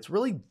one, but it's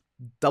really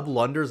double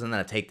unders and then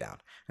a takedown.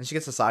 And she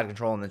gets the side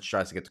control, and then she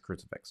tries to get the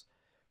crucifix.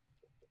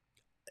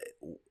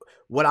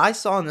 What I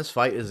saw in this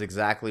fight is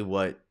exactly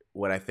what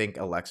I think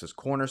Alexa's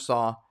corner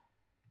saw.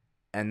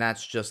 And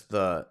that's just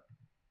so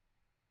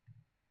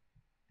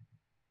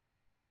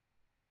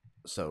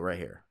right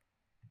here.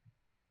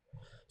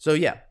 So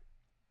yeah.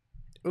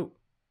 Ooh.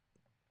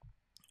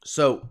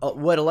 So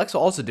what Alexa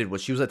also did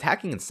was she was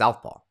attacking in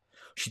southpaw.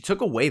 She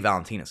took away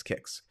Valentina's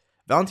kicks.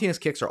 Valentina's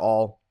kicks are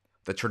all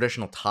the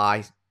traditional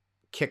Thai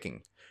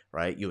kicking,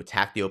 right? You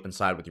attack the open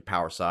side with your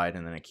power side,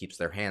 and then it keeps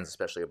their hands,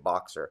 especially a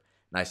boxer,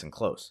 nice and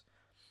close.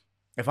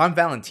 If I'm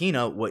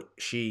Valentina, what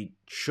she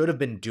should have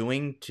been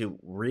doing to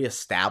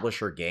reestablish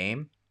her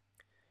game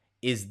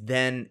is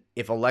then,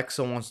 if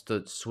Alexa wants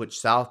to switch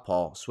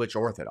southpaw, switch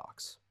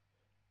orthodox.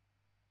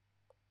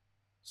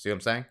 See what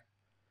I'm saying?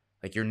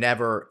 Like, you're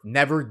never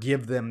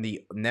give them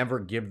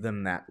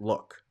that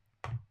look.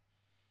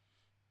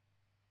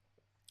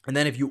 And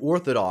then if you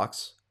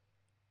orthodox,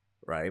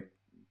 right?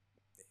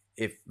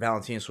 If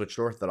Valentina switched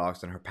orthodox,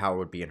 then her power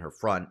would be in her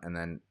front, and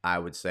then I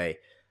would say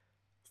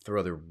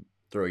throw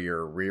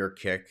your rear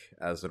kick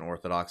as an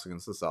orthodox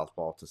against the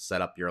southpaw to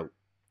set up your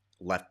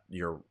left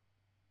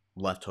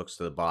hooks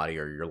to the body,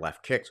 or your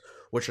left kicks,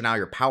 which are now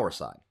your power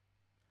side,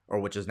 or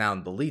which is now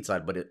the lead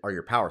side, but are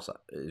your power side,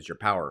 is your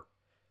power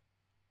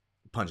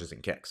punches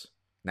and kicks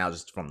now,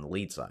 just from the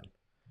lead side.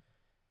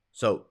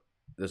 So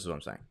this is what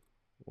I'm saying.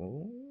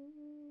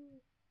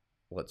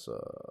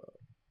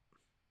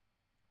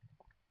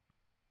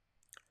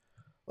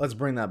 Let's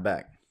bring that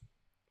back.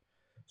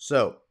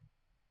 So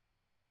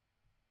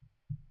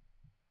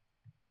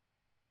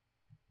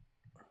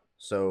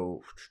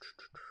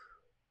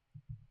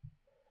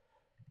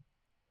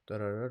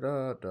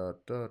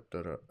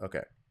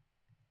okay.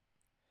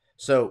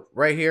 So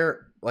right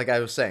here, like I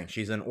was saying,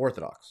 she's in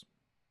orthodox,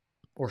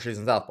 or she's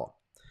in southpaw,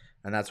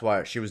 and that's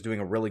why she was doing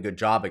a really good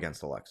job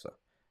against Alexa,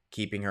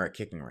 keeping her at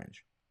kicking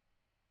range.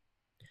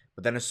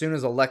 But then as soon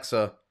as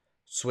Alexa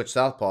switched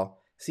southpaw,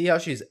 see how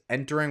she's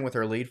entering with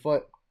her lead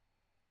foot?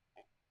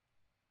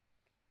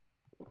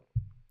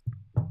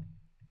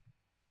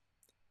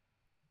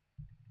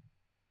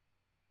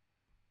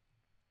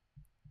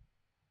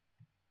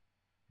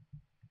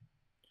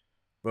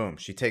 Boom.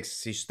 She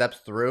steps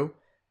through,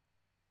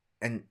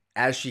 and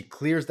as she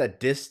clears that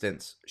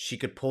distance, she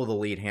could pull the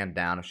lead hand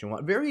down if she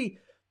wants. Very,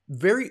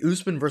 very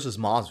Usman versus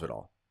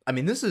Masvidal. I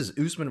mean, this is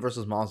Usman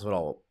versus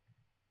Masvidal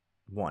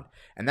 1,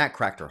 and that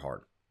cracked her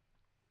hard.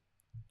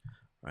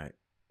 Right?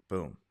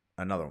 Boom.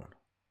 Another one.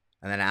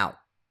 And then out.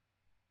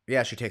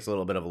 Yeah, she takes a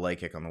little bit of a leg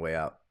kick on the way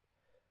out.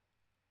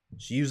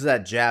 She uses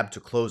that jab to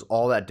close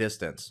all that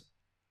distance.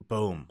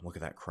 Boom. Look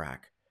at that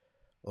crack.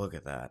 Look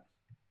at that.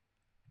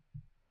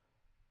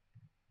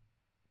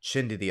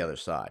 Chin to the other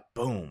side.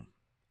 Boom.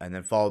 And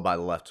then followed by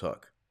the left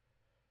hook.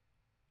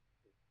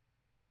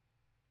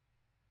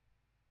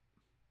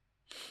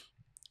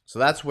 So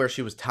that's where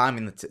she was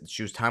timing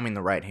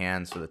the right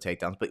hands for the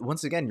takedowns. But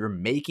once again, you're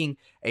making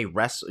a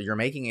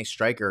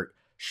striker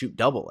shoot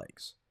double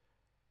legs.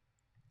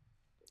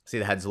 See,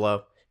 the head's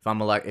low.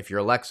 If you're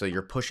Alexa,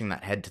 you're pushing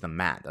that head to the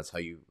mat. That's how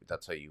you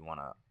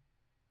want to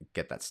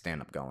get that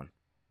stand up going.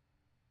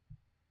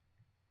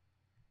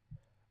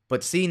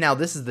 But see, now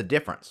this is the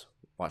difference.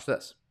 Watch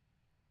this.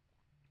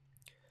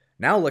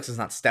 Now Alexa's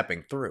not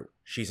stepping through.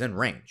 She's in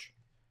range.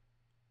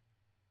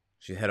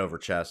 She's head over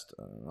chest.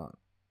 Not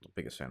the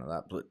biggest fan of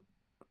that, but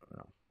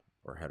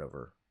or head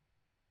over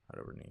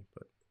knee.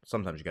 But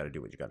sometimes you got to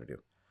do what you got to do.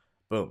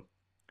 Boom.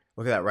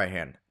 Look at that right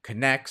hand.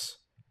 Connects.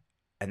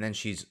 And then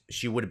she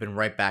would have been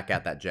right back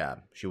at that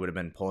jab. She would have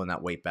been pulling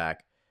that weight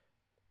back.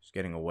 Just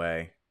getting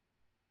away.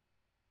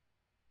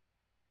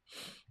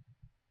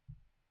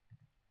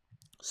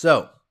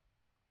 So,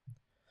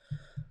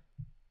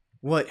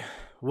 what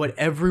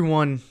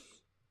everyone,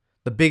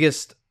 the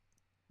biggest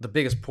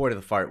point of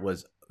the fight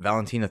was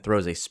Valentina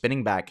throws a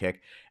spinning back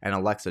kick, and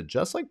Alexa,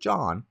 just like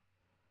John,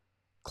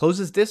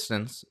 closes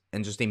distance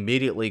and just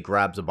immediately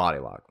grabs a body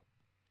lock.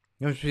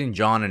 You know, between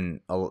John and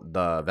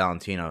the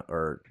Valentina,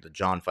 or the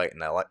John fight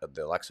and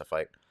the Alexa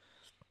fight,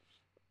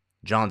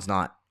 John's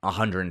not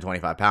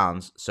 125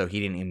 pounds, so he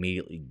didn't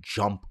immediately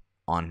jump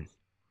on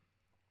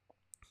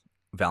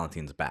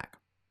Valentina's back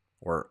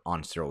or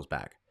on Cyril's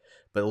back.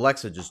 But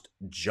Alexa just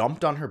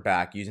jumped on her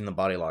back using the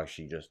body lock.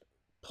 She just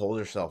pulled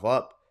herself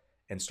up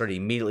and started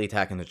immediately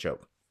attacking the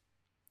choke.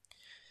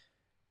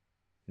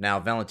 Now,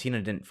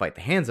 Valentina didn't fight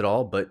the hands at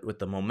all, but with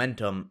the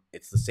momentum,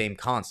 it's the same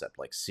concept.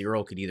 Like,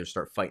 Cyril could either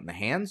start fighting the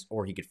hands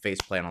or he could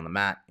face plant on the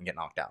mat and get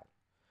knocked out.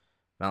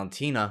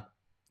 Valentina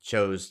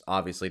chose,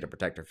 obviously, to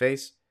protect her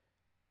face.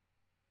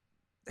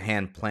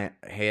 Hand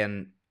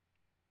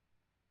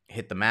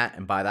hit the mat,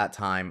 and by that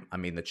time, I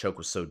mean, the choke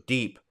was so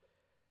deep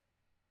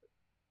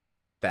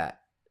that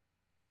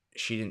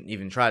she didn't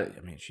even try to,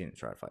 she didn't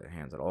try to fight the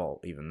hands at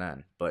all, even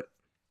then. But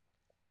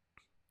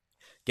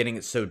getting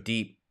it so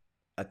deep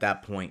at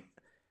that point,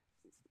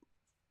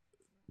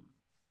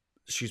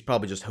 she's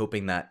probably just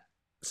hoping that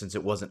since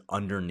it wasn't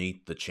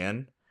underneath the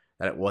chin,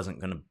 that it was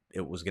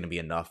gonna be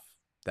enough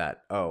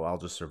that, oh, I'll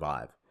just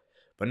survive.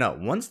 But no,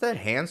 once that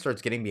hand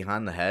starts getting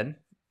behind the head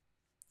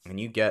and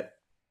you get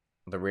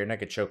the rear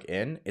naked choke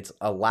in, it's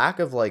a lack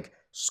of like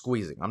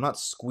squeezing. I'm not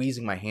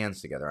squeezing my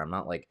hands together. I'm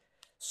not like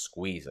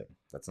squeezing.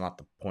 That's not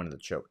the point of the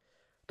choke.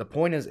 The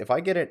point is, if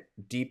I get it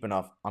deep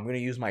enough, I'm going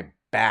to use my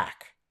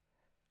back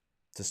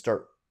to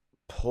start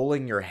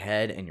pulling your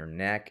head and your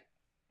neck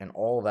and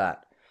all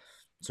that.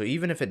 So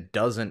even if it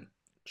doesn't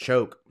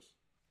choke,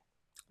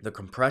 the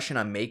compression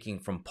I'm making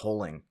from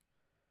pulling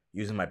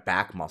using my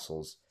back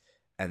muscles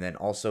and then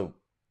also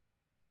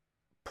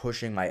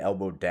pushing my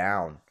elbow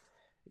down,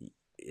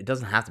 it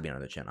doesn't have to be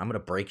under the chin. I'm going to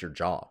break your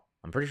jaw.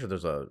 I'm pretty sure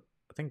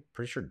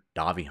pretty sure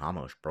Davi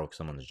Hamosh broke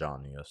someone's jaw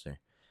in the UFC.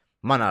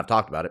 Might not have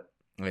talked about it.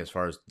 I mean, as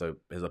far as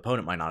his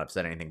opponent might not have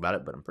said anything about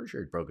it, but I'm pretty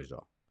sure he broke his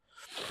jaw.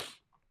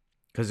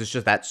 Because it's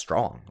just that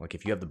strong. Like,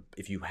 if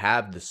you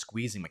have the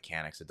squeezing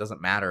mechanics, it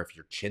doesn't matter if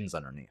your chin's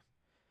underneath.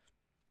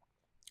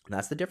 And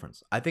that's the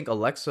difference. I think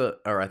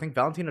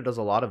Valentina does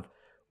a lot of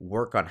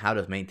work on how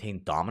to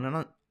maintain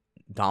dominant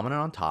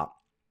on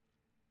top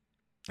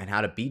and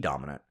how to be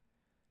dominant.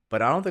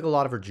 But I don't think a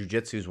lot of her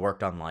jiu-jitsu's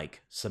worked on,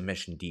 like,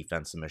 submission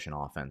defense, submission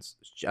offense.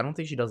 I don't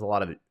think she does a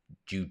lot of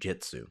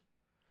jiu-jitsu.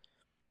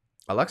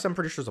 Alexa, I'm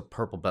pretty sure, is a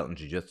purple belt in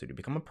jiu-jitsu. To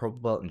become a purple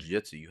belt in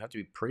jiu-jitsu, you have to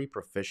be pretty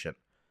proficient,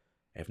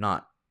 if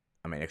not,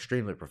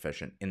 extremely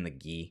proficient in the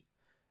gi.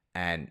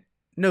 And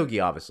no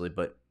gi, obviously,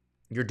 but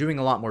you're doing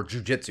a lot more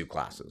jiu-jitsu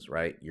classes,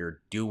 right?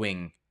 You're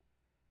getting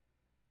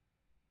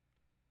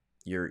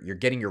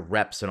your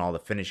reps and all the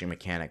finishing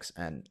mechanics,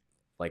 and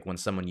like when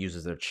someone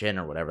uses their chin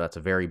or whatever, that's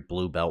a very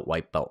blue belt,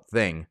 white belt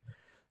thing.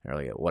 They're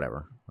like,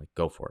 whatever, like,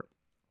 go for it.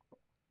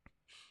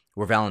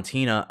 Where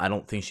Valentina, I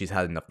don't think she's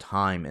had enough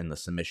time in the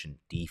submission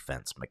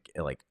defense,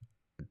 like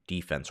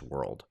defense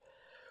world.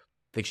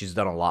 I think she's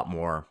done a lot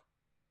more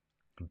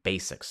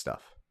basic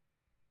stuff,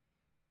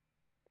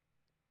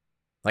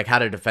 like how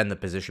to defend the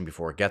position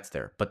before it gets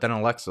there. But then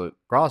Alexa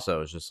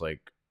Grasso is just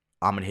like,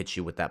 I'm gonna hit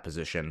you with that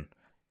position,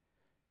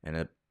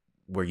 and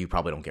where you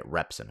probably don't get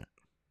reps in it.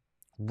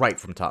 Right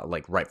from top,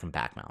 like right from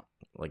back mount,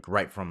 like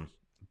right from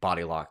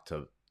body lock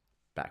to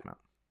back mount.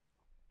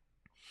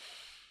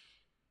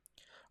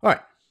 All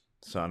right,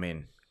 so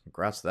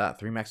congrats to that.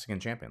 3 Mexican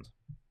champions.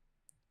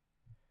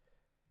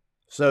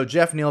 So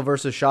Jeff Neal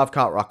versus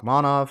Shavkat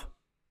Rakhmonov.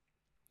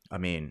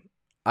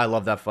 I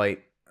love that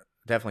fight.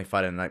 Definitely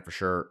fight of the night for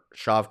sure.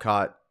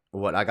 Shavkat,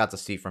 what I got to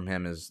see from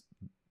him is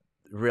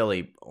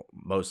really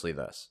mostly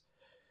this.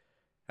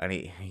 And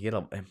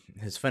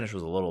his finish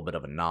was a little bit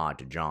of a nod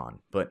to John,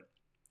 but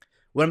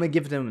what I'm going to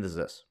give to him is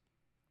this.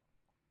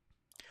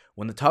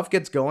 When the tough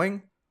gets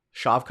going,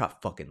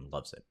 Shavkat fucking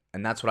loves it.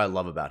 And that's what I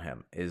love about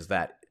him, is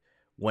that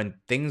when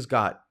things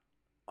got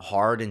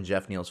hard in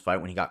Jeff Neal's fight,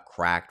 when he got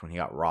cracked, when he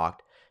got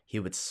rocked, he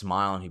would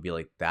smile and he'd be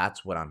like,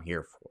 that's what I'm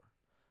here for.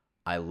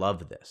 I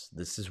love this.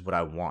 This is what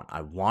I want.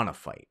 I want to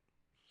fight.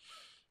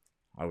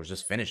 I was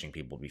just finishing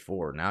people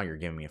before. Now you're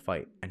giving me a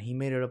fight. And he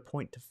made it a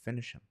point to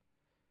finish him.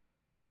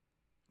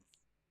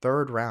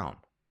 3rd round.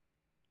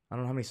 I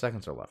don't know how many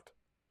seconds are left,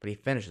 but he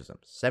finishes him.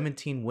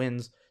 17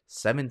 wins,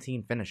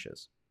 17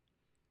 finishes.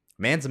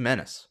 Man's a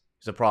menace.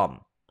 He's a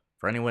problem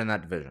for anyone in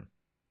that division.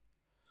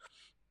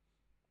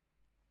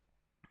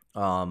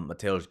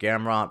 Mateusz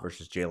Gamrot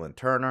versus Jalen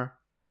Turner.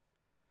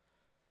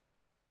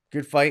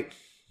 Good fight.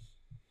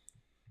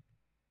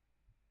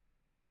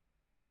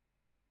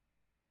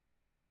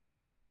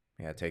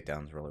 Yeah,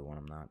 takedowns really won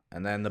him that.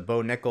 And then the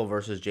Bo Nickel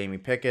versus Jamie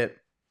Pickett.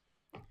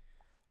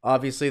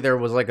 Obviously, there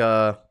was like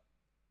a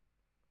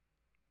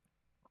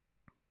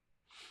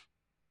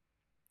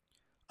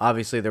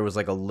Obviously, there was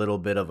like a little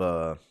bit of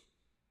a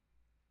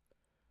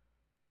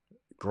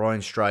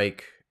groin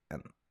strike,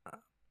 and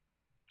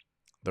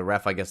the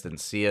ref, I guess, didn't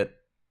see it.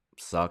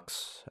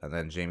 Sucks. And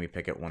then Jamie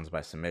Pickett wins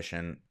by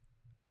submission.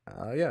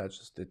 Yeah,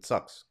 it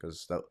sucks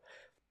because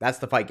that's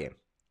the fight game.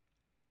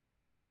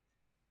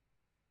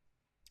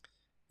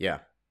 Yeah,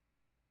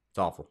 it's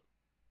awful.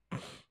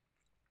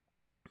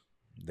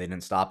 They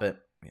didn't stop it.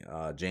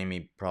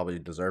 Jamie probably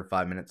deserved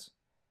 5 minutes.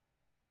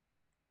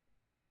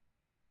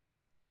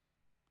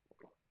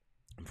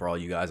 For all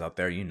you guys out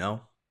there, you know,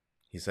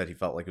 he said he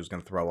felt like he was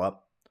going to throw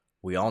up.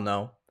 We all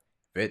know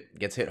if it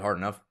gets hit hard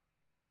enough,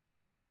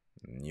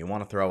 you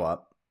want to throw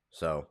up.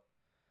 So,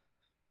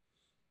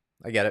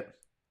 I get it.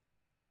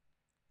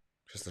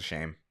 Just a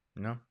shame,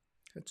 you know?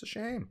 It's a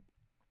shame.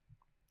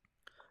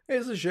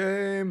 It's a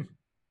shame.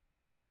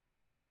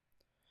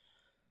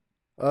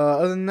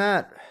 Other than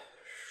that,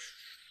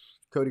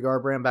 Cody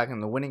Garbrandt back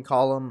in the winning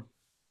column,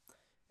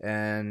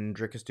 and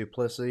Dricus Du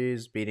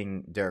Plessis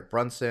beating Derek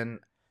Brunson.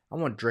 I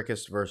want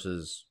Dricus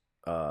versus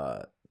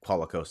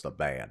Paulo Costa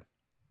bad.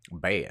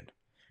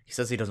 He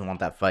says he doesn't want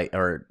that fight,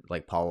 or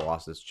like Paulo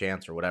lost his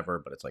chance or whatever,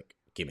 but it's like,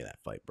 give me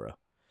that fight, bro.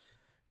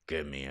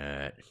 Give me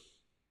it.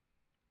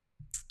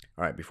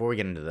 All right, before we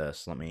get into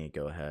this, let me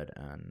go ahead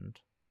and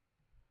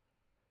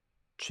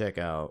check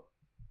out.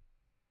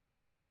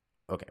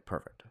 Okay,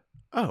 perfect.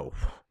 Oh,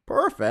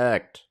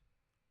 perfect.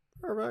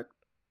 Perfect.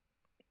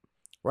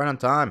 Right on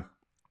time.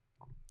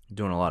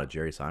 Doing a lot of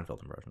Jerry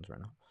Seinfeld impressions right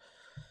now.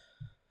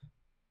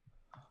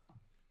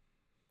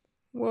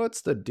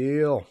 What's the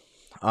deal?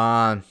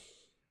 God.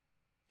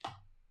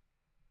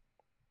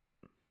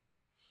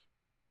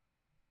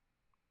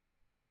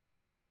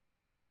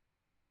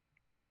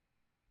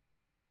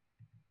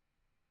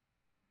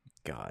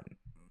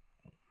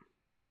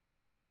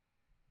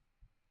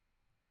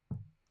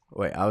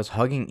 Wait, I was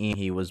hugging Ian.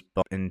 He was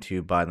bumped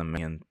into by the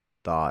man.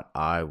 Thought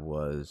I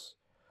was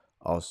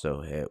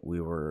also hit. We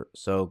were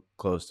so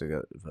close to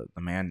go.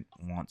 The man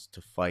wants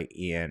to fight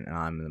Ian, and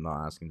I'm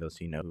asking, does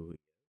he know who?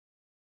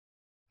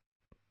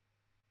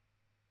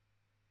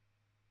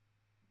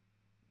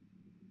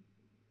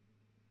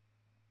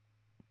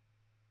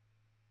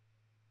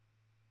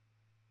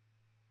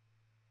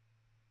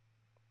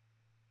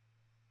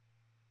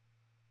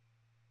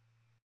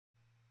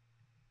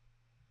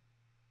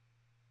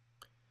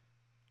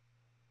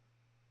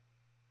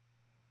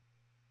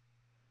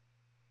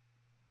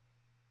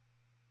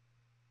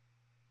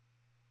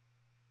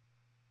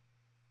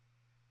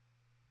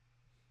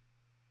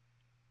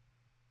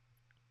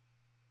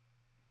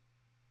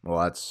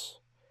 Well, that's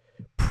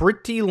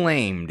pretty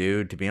lame,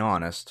 dude, to be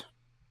honest.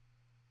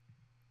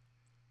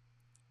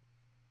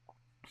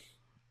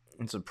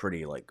 It's a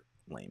pretty, like,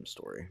 lame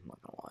story, I'm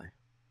not gonna lie.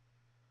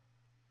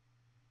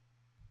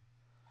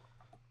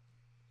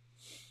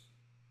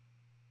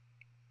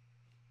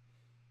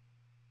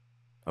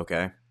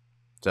 Okay.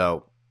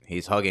 So,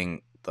 he's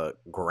hugging the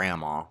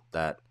grandma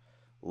that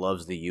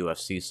loves the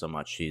UFC so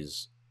much.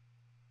 She's.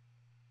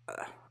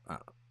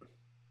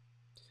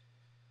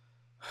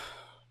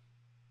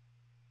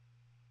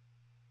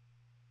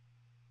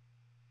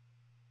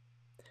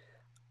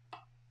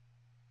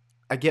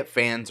 I get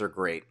fans are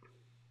great.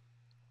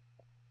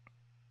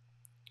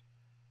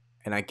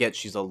 And I get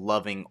she's a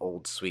loving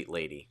old sweet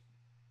lady.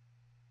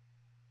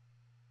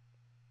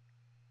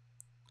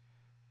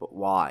 But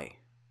why?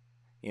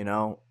 You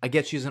know? I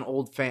get she's an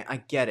old fan.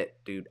 I get it,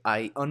 dude.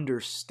 I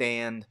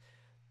understand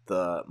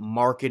the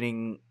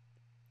marketing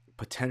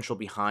potential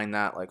behind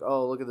that. Like,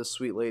 oh, look at this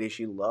sweet lady.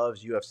 She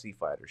loves UFC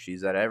fighters.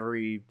 She's at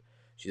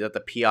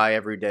the PI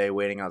every day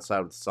waiting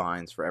outside with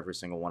signs for every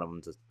single one of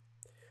them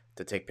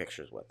to take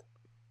pictures with.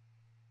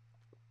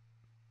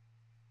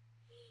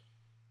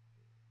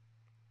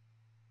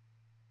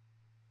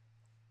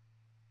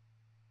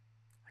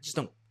 I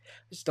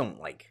just don't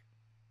like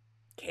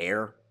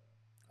care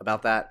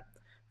about that.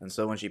 And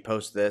so when she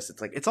posts this, it's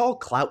like, it's all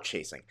clout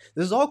chasing.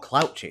 This is all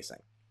clout chasing.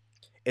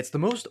 It's the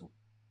most,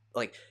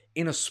 like,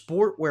 in a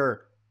sport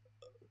where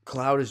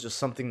clout is just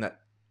something that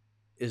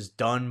is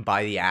done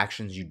by the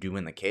actions you do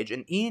in the cage.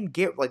 And Ian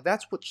Garrett, like,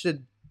 that's what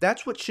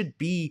should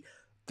be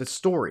the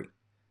story,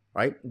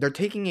 right? They're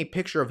taking a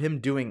picture of him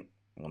doing,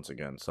 once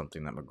again,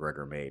 something that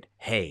McGregor made.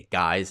 Hey,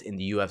 guys, in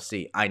the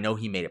UFC, I know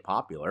he made it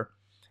popular,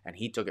 and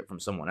he took it from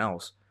someone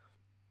else.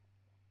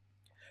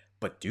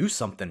 But do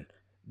something.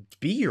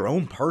 Be your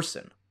own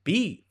person.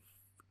 Be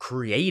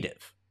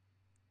creative,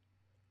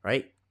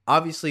 right?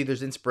 Obviously,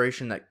 there's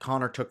inspiration that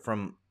Conor took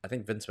from, I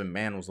think Vince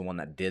McMahon was the one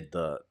that did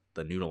the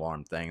noodle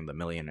arm thing,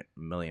 the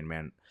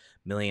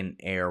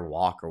millionaire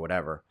walk or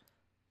whatever.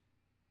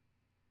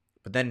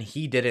 But then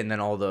he did it, and then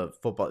all the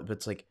football. But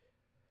it's like,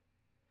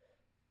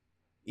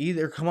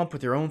 either come up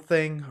with your own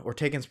thing or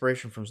take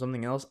inspiration from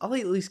something else. I'll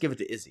at least give it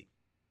to Izzy.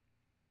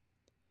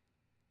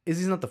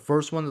 Izzy's not the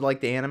first one to like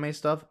the anime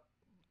stuff,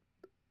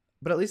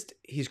 but at least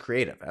he's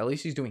creative. At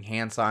least he's doing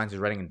hand signs. He's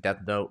writing a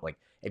death note. Like,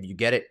 if you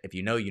get it, if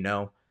you know, you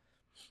know.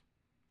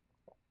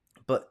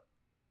 But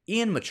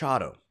Ian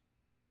Machado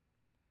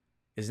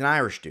is an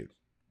Irish dude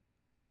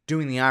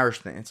doing the Irish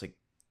thing. It's like,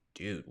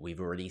 dude, we've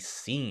already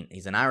seen.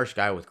 He's an Irish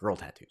guy with girl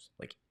tattoos.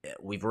 Like,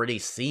 we've already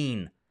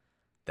seen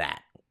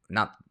that.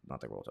 Not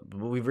the girl tattoo,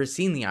 but we've already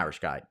seen the Irish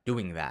guy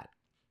doing that.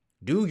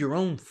 Do your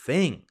own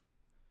thing.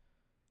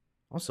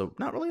 Also,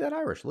 not really that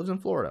Irish. Lives in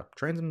Florida.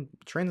 Trains in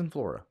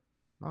Florida.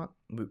 Not.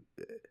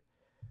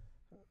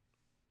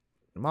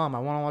 Mom, I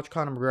want to watch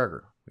Conor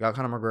McGregor. We got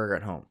Conor McGregor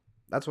at home.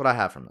 That's what I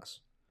have from this.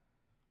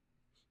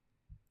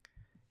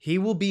 He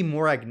will be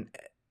more agmatic.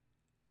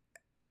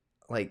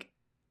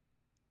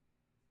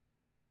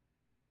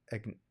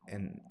 I'm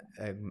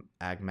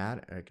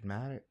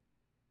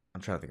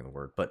trying to think of the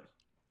word, but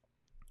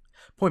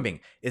point being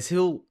is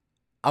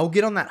I'll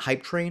get on that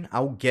hype train.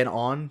 I'll get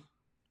on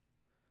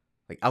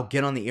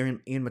the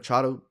Ian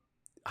Machado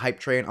hype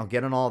train. I'll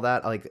get on all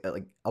that.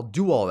 I'll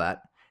do all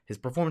that. His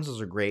performances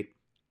are great.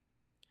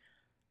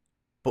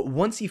 But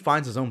once he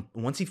finds his own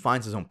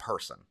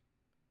person,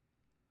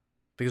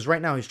 because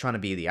right now he's trying to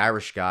be the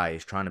Irish guy,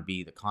 he's trying to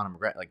be the Conor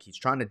McGregor, like he's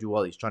trying to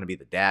be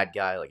the dad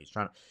guy, like he's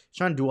trying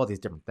to do all these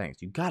different things.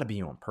 You got to be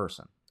your own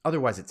person,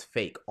 otherwise it's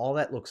fake. All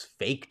that looks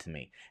fake to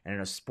me, and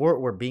in a sport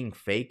where being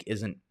fake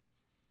isn't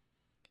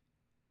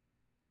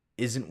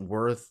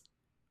worth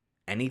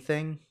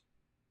anything,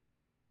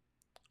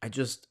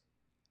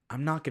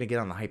 I'm not gonna get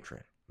on the hype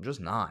train. I'm just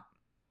not.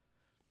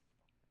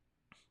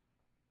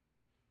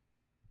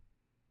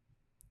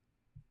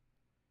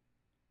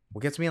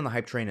 What gets me on the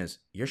hype train is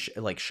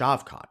like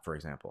Shavkat, for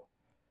example.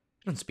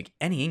 He doesn't speak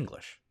any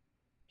English.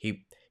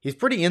 He's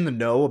pretty in the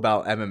know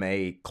about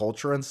MMA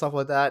culture and stuff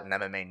like that and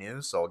MMA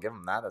news, so I'll give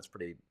him that. That's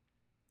pretty.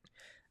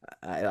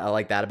 I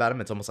like that about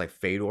him. It's almost like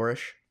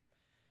Fedor-ish.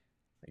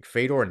 Like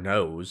Fedor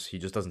knows, he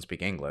just doesn't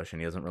speak English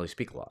and he doesn't really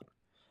speak a lot.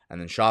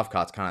 And then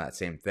Shavkat's kind of that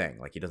same thing.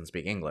 Like he doesn't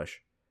speak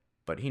English,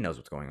 but he knows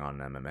what's going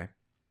on in MMA.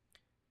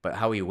 But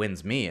how he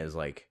wins me is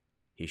like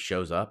he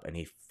shows up and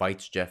he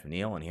fights Jeff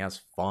Neal and he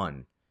has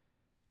fun.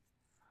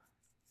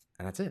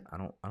 And that's it. I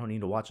don't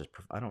need to watch his.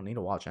 I don't need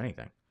to watch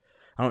anything.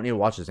 I don't need to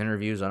watch his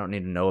interviews. I don't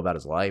need to know about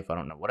his life. I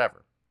don't know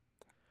whatever.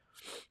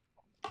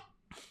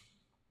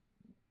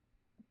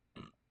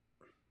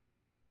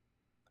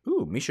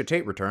 Ooh, Miesha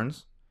Tate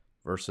returns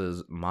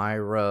versus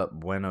Mayra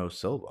Bueno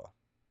Silva.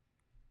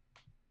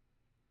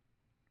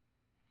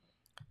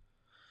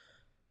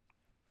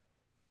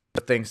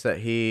 But thinks that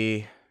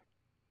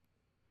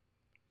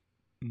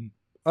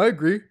I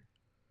agree.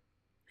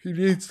 He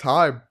needs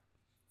time.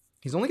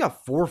 He's only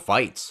got 4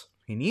 fights.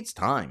 He needs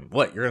time.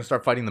 What, you're going to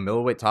start fighting the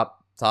middleweight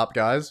top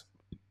guys?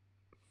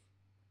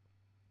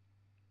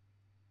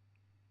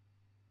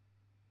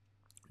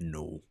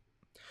 No.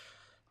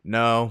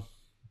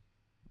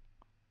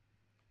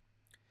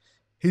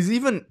 He's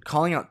even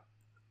calling out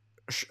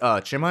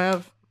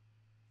Chimaev.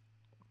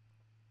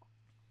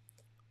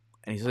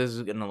 And he says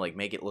he's going to like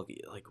make it look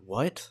like,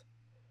 what?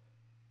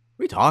 What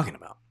are you talking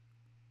about?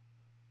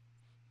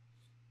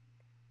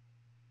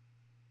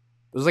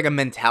 There's like a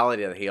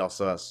mentality that he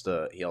also has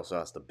to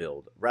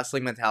build.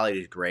 Wrestling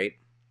mentality is great,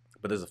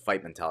 but there's a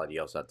fight mentality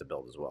you also have to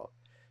build as well.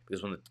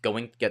 Because when the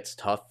going gets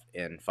tough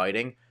in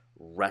fighting,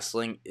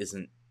 wrestling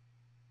isn't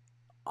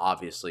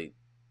obviously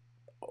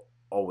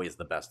always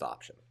the best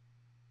option.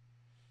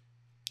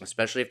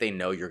 Especially if they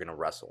know you're going to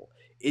wrestle.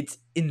 It's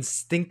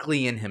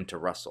instinctively in him to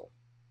wrestle.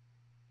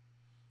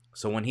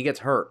 So when he gets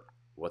hurt,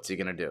 what's he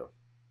going to do?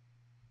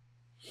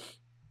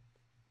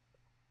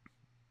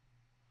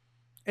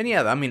 And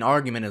yeah, I mean,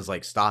 argument is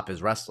like stop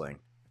his wrestling.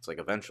 It's like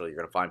eventually you're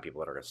going to find people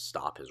that are going to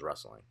stop his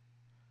wrestling.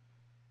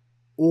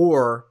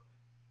 Or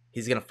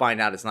he's going to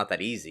find out it's not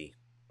that easy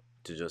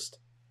to just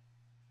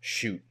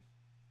shoot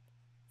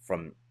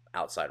from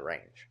outside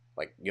range.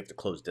 Like, you have to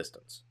close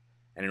distance.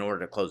 And in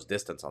order to close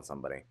distance on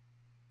somebody,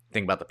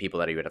 think about the people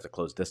that you would have to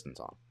close distance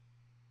on.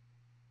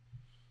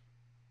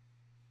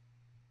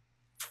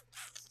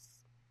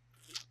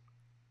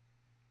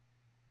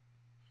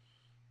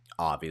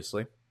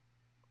 Obviously.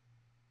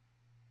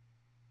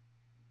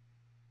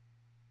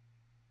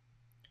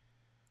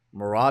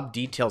 Merab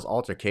details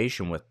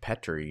altercation with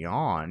Petr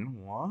Yan.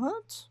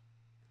 What?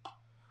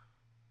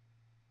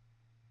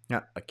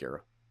 Yeah,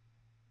 Akira.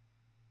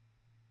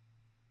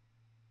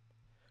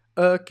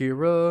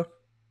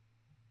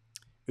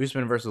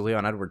 Usman versus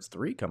Leon Edwards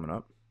 3 coming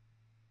up.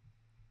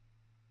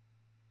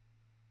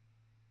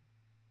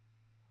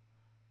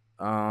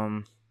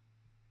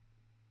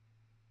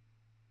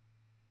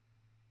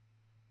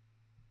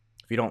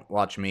 If you don't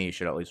watch me, you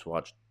should at least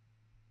watch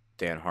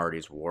Dan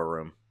Hardy's War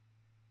Room.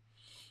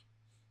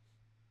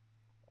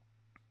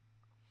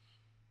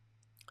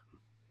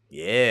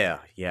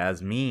 Yeah,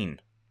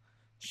 Yasmin.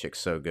 Chick's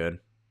so good.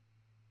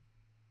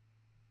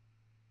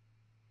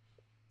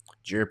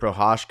 Jiri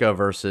Prochazka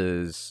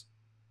versus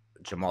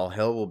Jamal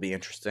Hill will be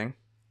interesting.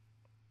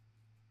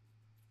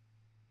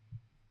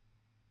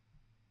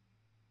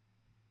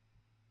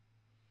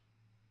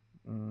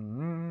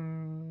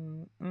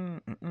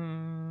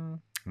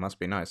 Must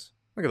be nice.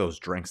 Look at those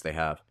drinks they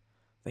have.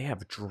 They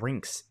have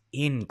drinks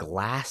in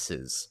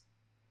glasses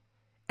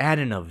at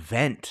an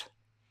event.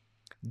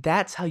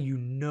 That's how you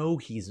know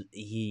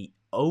he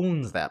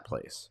owns that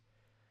place.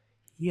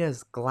 He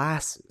has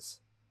glasses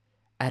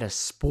at a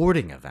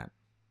sporting event.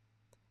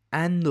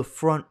 And the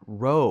front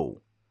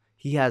row.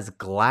 He has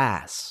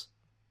glass.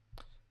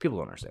 People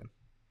don't understand.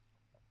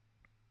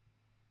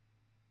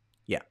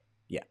 Yeah.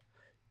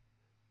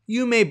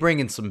 You may bring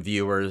in some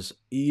viewers.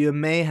 You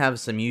may have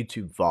some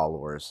YouTube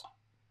followers.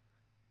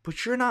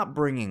 But you're not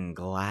bringing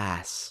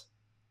glass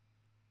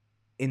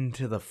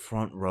into the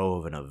front row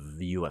of a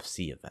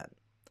UFC event.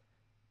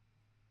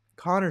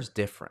 Conor's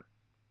different.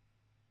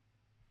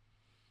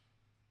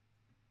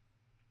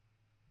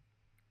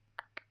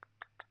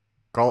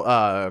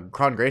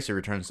 Kron Gracie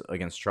returns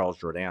against Charles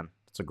Jourdain.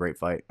 It's a great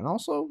fight. And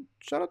also,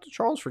 shout out to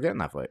Charles for getting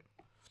that fight.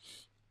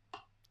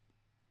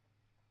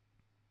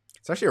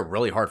 It's actually a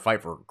really hard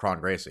fight for Kron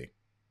Gracie.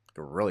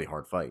 A really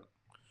hard fight.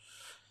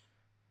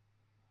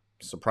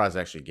 Surprised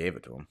I actually gave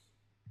it to him.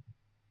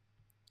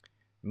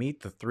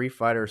 Meet the 3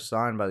 fighters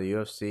signed by the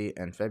UFC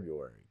in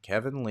February.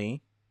 Kevin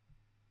Lee,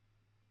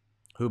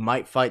 who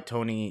might fight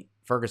Tony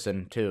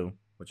Ferguson too,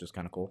 which is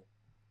kind of cool.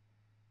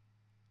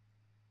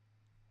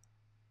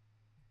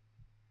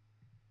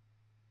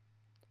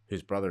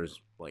 His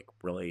brother's like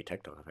really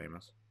TikTok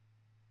famous.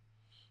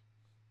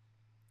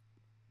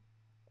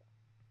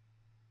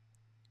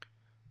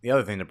 The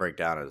other thing to break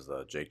down is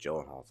the Jake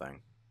Gyllenhaal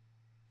thing.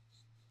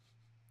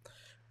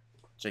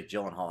 Jake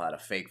Gyllenhaal had a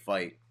fake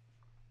fight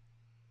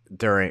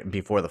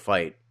before the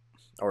fight,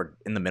 or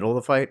in the middle of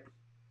the fight.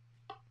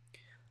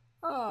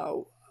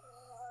 Oh,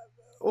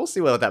 we'll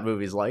see what that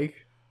movie's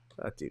like.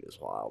 That dude is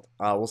wild.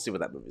 We'll see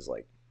what that movie's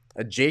like.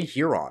 Jay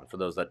Huron, for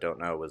those that don't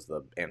know, was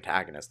the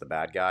antagonist, the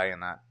bad guy in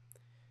that,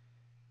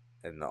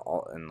 in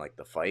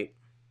the fight,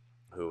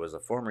 who was a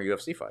former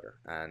UFC fighter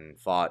and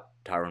fought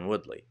Tyron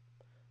Woodley.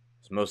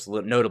 He's most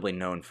notably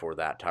known for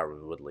that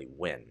Tyron Woodley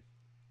win.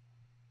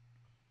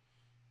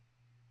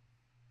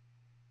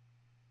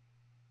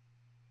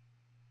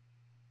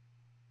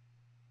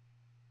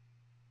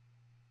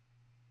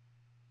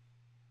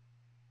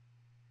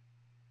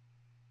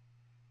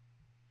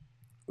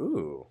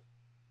 Ooh,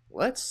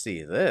 let's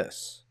see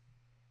this.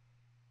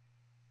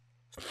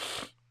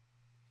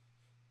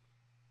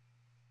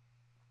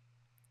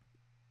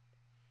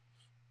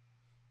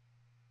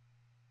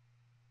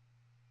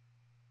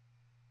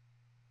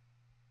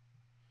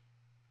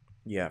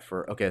 Yeah,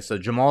 so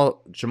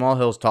Jamal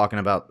Hill's talking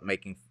about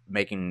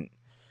making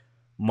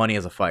money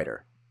as a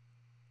fighter.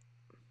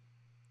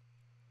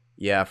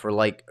 Yeah, for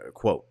like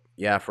quote.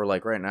 Yeah, for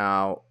like right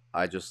now,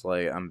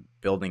 I'm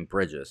building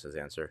bridges. His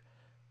answer.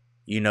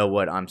 You know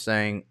what I'm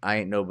saying? I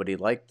ain't nobody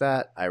like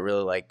that. I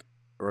really like,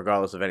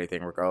 regardless of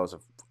anything, regardless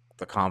of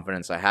the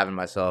confidence I have in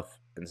myself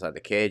inside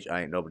the cage,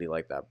 I ain't nobody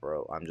like that,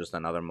 bro. I'm just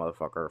another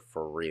motherfucker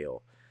for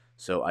real.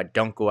 So I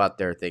don't go out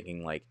there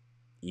thinking like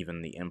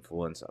even the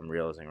influence I'm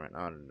realizing right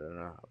now.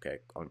 Okay,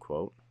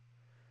 unquote.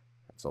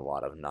 That's a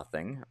lot of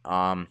nothing.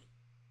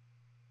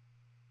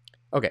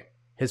 Okay,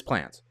 his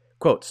plans.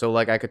 Quote, so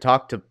like I could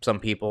talk to some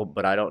people,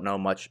 but I don't know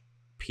much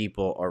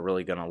people are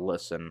really going to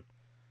listen.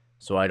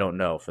 So I don't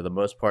know. For the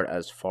most part,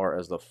 as far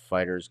as the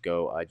fighters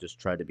go, I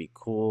just try to be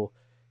cool,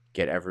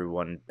 get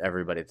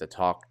everybody to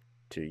talk.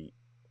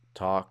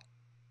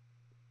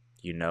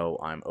 You know,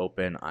 I'm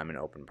open. I'm an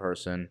open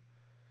person.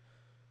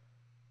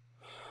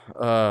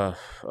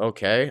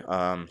 Okay.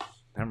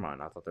 Never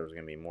mind. I thought there was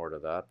gonna be more to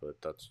that,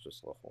 but that's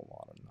just a whole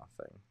lot of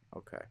nothing.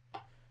 Okay.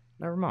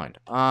 Never mind.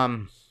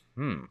 All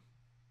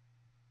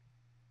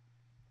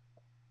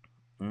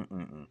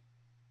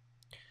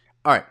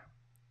right.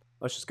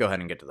 Let's just go ahead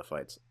and get to the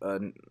fights. Yeah.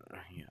 Okay.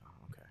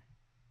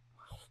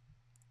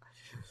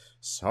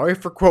 Sorry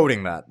for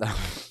quoting that.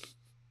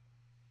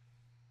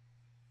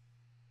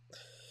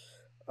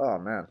 Oh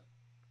man.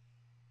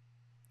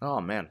 Oh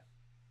man.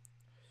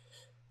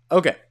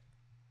 Okay.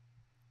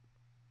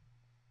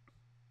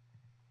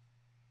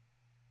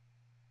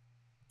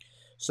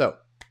 So,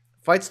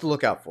 fights to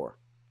look out for.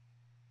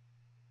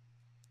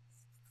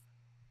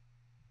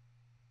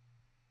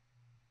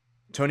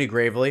 Tony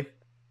Gravely,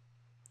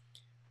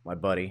 my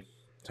buddy.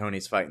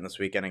 Tony's fighting this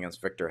weekend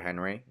against Victor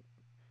Henry.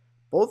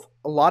 Both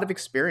a lot of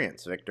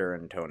experience, Victor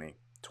and Tony.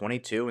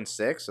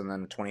 22-6, and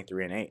then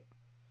 23-8.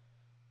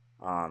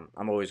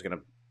 I'm always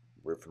gonna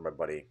root for my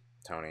buddy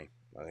Tony.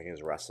 I think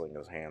his wrestling,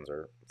 his hands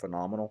are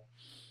phenomenal.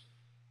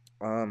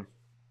 Bruno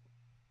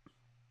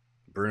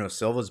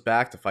Silva's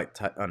back to fight.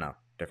 Oh no,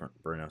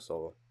 different Bruno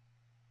Silva.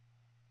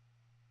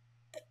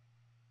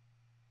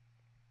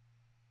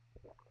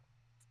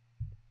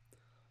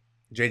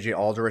 JJ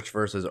Aldrich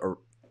versus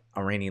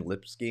Irene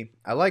Lipski.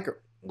 I like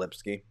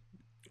Lipski,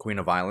 Queen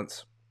of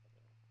Violence.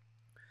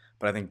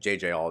 But I think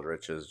JJ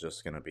Aldrich is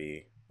just going to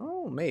be...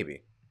 Oh,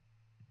 maybe.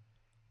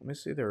 Let me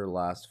see their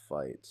last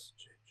fights.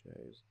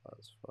 JJ's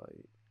last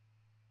fight.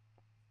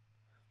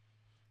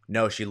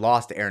 No, she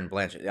lost to Erin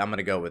Blanchett. I'm going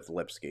to go with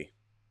Lipski.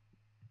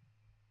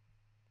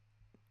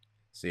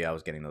 See, I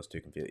was getting those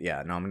two confused.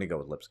 Yeah, no, I'm going to go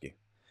with Lipski.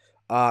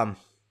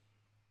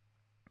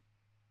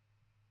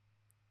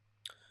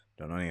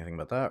 Don't know anything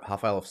about that.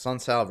 Rafael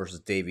Sunsao versus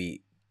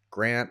Davey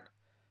Grant.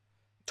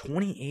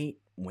 28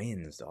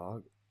 wins,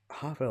 dog.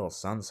 Rafael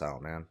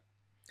Sunsao, man.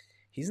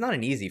 He's not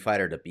an easy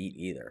fighter to beat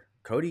either.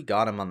 Cody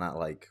got him on that,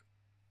 like,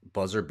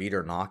 buzzer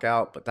beater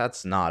knockout, but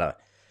that's not a.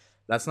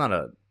 That's not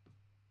a.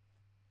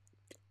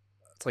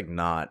 It's like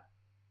not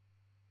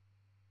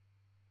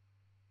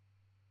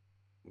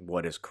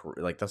what is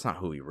like. That's not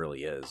who he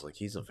really is. Like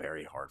he's a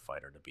very hard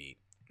fighter to beat.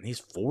 And he's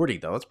 40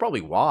 though. That's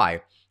probably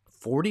why.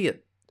 40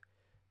 at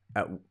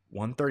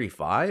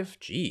 135.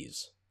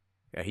 Jeez.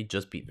 Yeah, he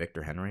just beat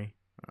Victor Henry.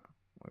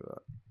 Look at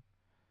that.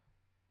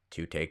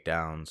 2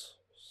 takedowns,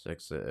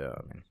 6. I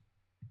mean,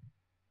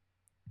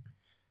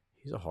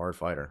 he's a hard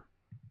fighter.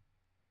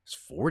 His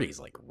 40 is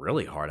like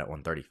really hard at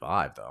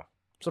 135 though.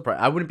 I'm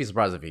surprised. I wouldn't be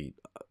surprised if he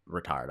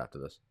retired after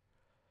this.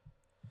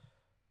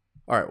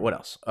 All right, what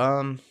else?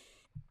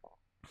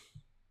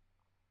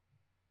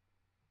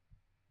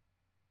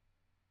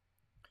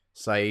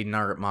 Said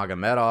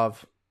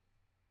Nurmagomedov,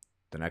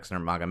 the next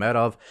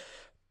Nurmagomedov.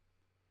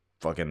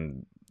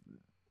 Fucking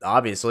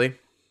obviously,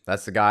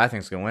 that's the guy I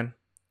think is gonna win.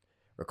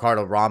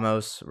 Ricardo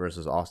Ramos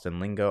versus Austin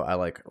Lingo. I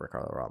like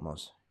Ricardo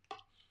Ramos,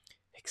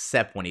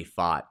 except when he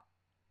fought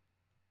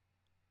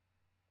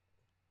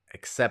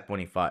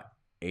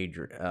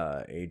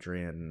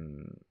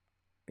Adrian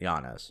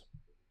Yanez.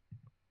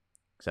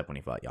 Except when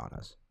he fought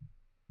Yanez.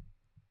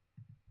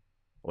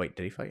 Wait,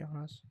 did he fight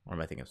Yanez? Or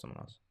am I thinking of someone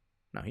else?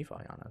 No, he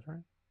fought Yanez,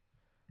 right?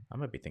 I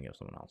might be thinking of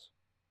someone else.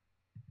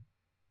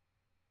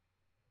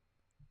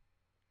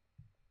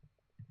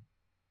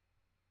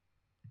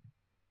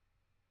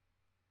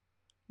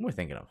 What am I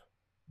thinking of?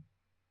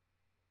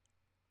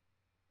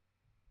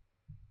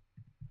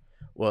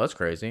 Well, that's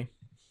crazy.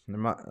 Yeah,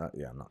 I'm not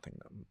thinking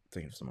of. I'm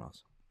thinking of someone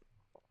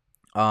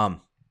else.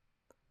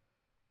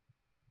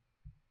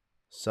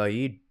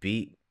 Said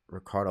beat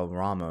Ricardo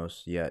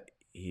Ramos, yet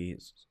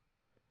he's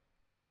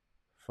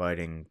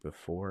fighting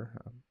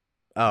before.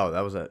 Oh, that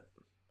was it.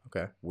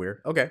 Okay,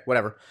 weird. Okay,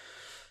 whatever.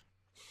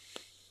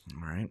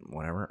 All right,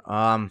 whatever.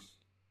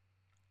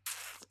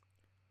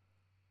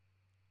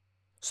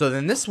 So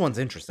then this one's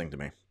interesting to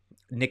me.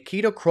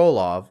 Nikita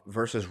Krylov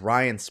versus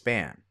Ryan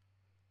Spann.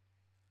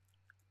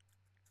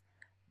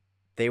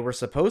 They were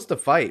supposed to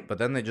fight, but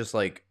then they just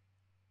like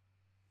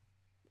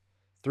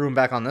threw him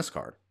back on this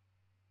card.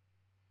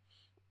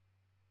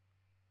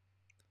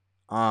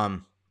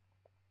 I'm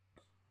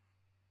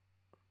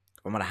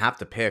gonna have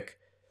to pick.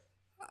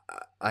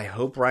 I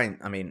hope I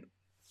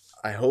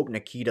hope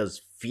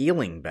Nikita's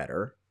feeling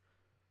better.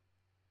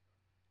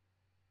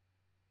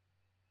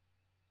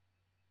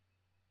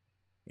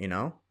 You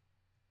know?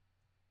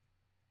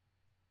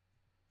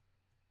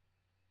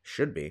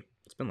 Should be.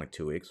 It's been like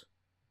 2 weeks.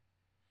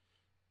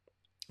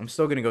 I'm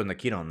still gonna go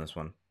Nikita on this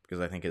one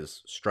because I think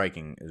his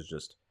striking is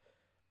just,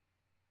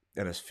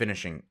 and his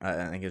finishing.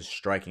 I think his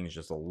striking is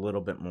just a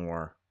little bit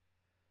more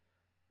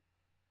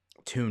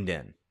tuned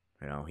in.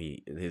 You know,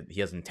 he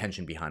has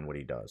intention behind what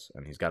he does,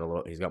 and he's got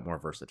more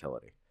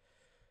versatility,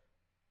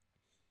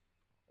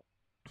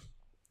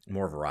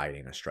 more variety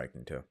in his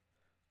striking too.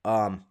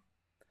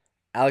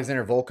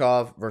 Alexander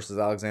Volkov versus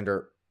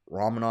Alexander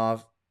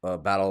Romanov, a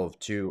battle of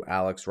 2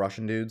 Alex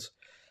Russian dudes.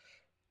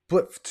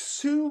 But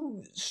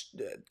 2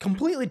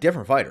 completely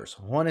different fighters.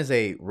 One is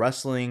a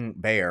wrestling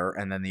bear,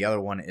 and then the other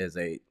one is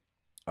a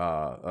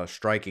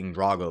striking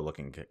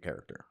Drago-looking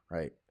character,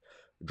 right?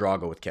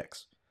 Drago with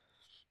kicks.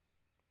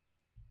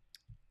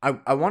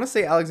 I want to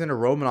say Alexander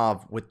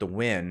Romanov with the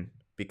win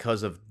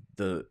because of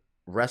the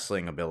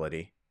wrestling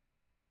ability.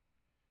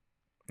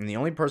 And the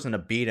only person to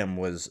beat him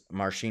was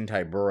Marcin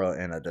Tybura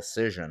in a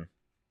decision.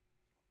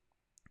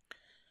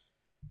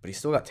 But he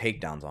still got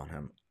takedowns on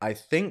him. I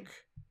think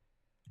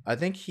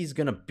he's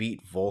going to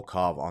beat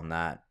Volkov on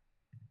that.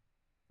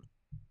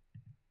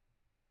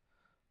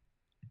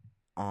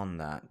 I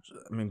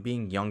mean,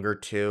 being younger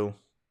too.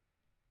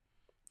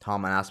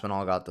 Tom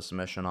Aspinall got the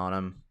submission on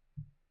him.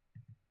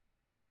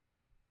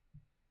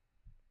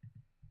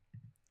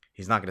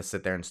 He's not going to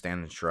sit there and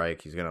stand and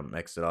strike. He's going to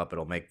mix it up.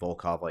 It'll make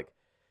Volkov like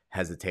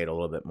hesitate a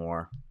little bit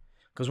more.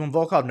 Because when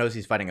Volkov knows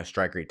he's fighting a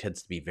striker, he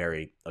tends to be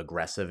very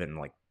aggressive and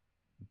like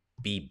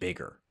be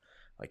bigger.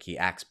 Like he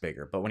acts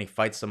bigger. But when he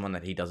fights someone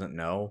that he doesn't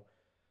know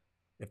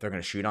if they're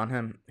going to shoot on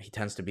him, he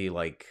tends to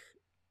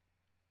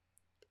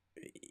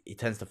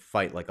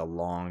fight like a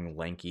long,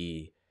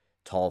 lanky,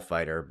 tall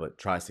fighter, but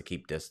tries to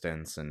keep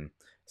distance and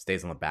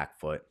stays on the back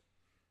foot.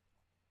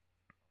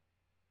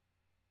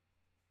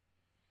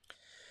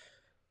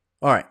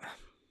 All right.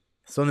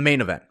 So in the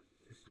main event,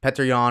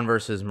 Petr Yan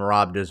versus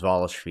Merab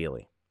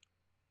Dvalishvili.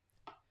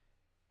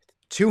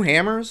 2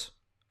 hammers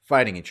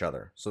fighting each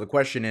other. So the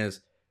question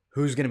is,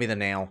 who's going to be the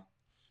nail?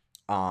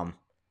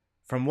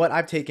 From what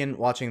I've taken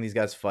watching these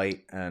guys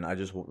fight, and I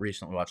just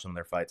recently watched some of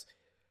their fights,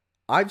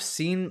 I've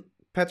seen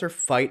Petr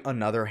fight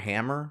another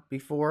hammer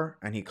before,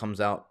 and he comes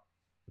out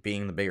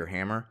being the bigger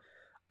hammer.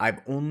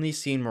 I've only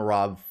seen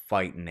Merab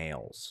fight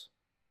nails,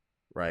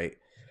 right?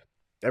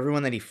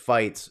 Everyone that he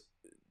fights,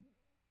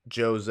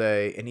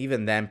 Jose, and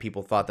even then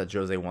people thought that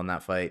Jose won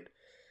that fight.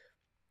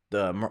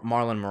 The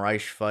Marlon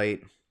Moraes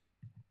fight.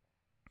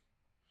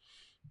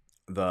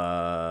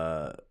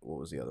 What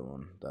was the other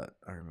one that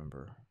I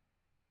remember?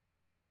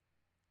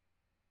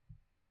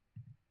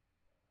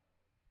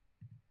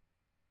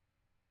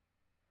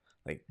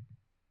 Like,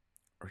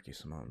 Ricky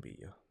Simone beat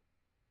you.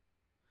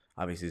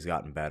 Obviously, he's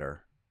gotten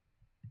better.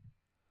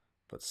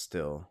 But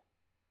still.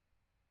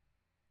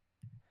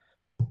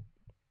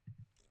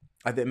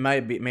 I think it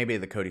might be maybe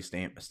the Cody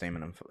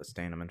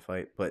Stamann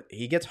fight. But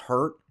he gets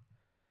hurt.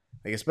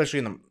 Like, especially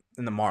in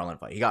the Marlon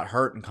fight. He got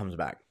hurt and comes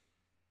back.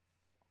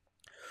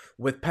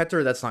 With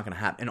Petr, that's not going to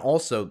happen. And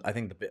also, I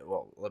think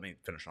let me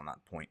finish on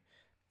that point.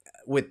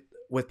 With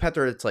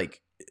Petr, it's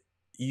like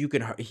he's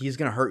going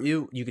to hurt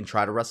you. You can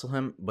try to wrestle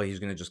him, but he's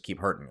going to just keep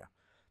hurting you.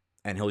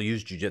 And he'll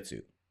use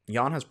jiu-jitsu.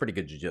 Jan has pretty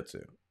good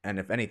jiu-jitsu. And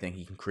if anything,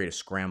 he can create a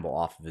scramble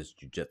off of his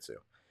jiu-jitsu.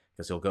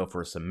 Because he'll go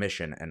for a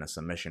submission, and a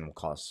submission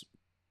will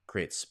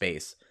create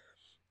space.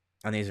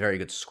 And he's a very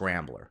good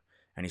scrambler.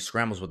 And he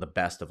scrambles with the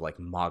best of like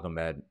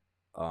Magomed,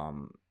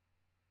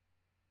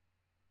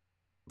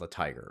 the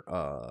Tiger,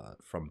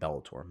 from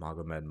Bellator.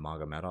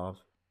 Magomedov.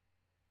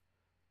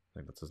 I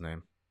think that's his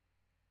name.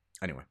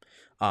 Anyway,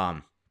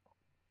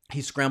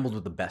 he scrambled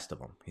with the best of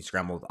them. He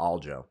scrambled with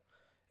Aljo.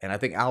 And I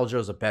think Aljo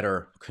is a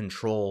better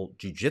control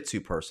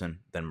jiu-jitsu person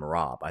than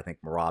Merab. I think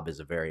Merab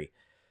is a very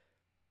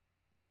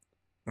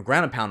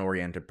ground and pound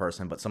oriented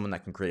person, but someone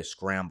that can create a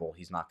scramble.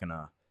 He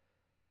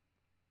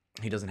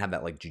doesn't have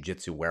that like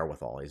jiu-jitsu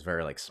wherewithal. He's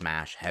very like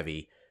smash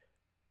heavy.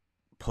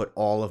 Put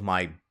all of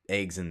my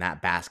eggs in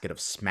that basket of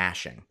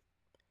smashing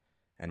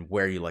and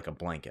wear you like a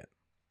blanket.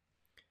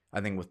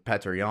 I think with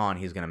Petr Yan,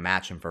 he's going to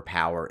match him for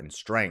power and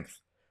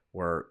strength,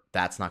 where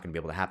that's not going to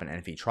be able to happen. And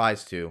if he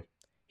tries to,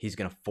 he's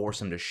going to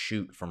force him to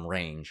shoot from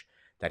range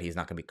that he's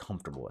not going to be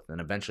comfortable with. And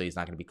eventually he's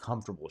not going to be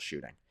comfortable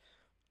shooting.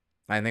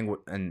 I think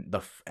and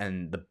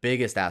the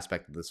biggest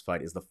aspect of this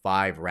fight is the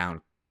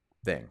 5-round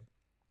thing.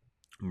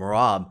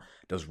 Merab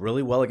does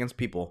really well against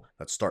people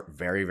that start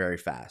very, very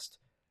fast.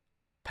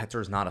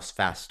 Petr is not a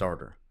fast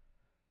starter.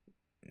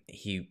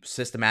 He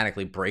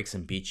systematically breaks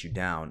and beats you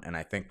down, and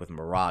I think with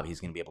Merab, he's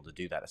going to be able to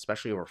do that,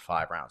 especially over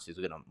 5 rounds. He's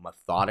going to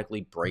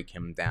methodically break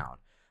him down,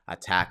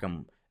 attack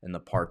him in the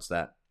parts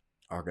that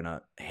are going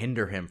to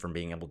hinder him from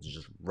being able to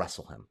just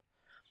wrestle him.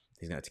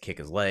 He's going to kick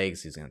his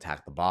legs. He's going to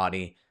attack the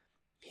body.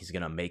 He's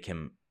going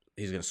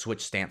to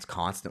switch stance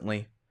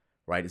constantly,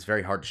 right? It's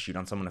very hard to shoot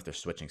on someone if they're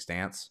switching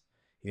stance.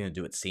 He's going to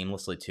do it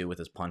seamlessly, too, with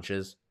his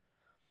punches.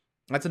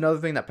 That's another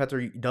thing that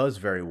Petr does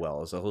very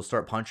well, is that he'll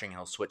start punching and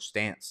he'll switch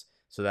stance.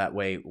 So that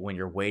way, when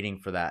you're waiting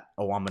for that,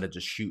 I'm going to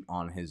just shoot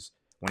on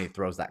when he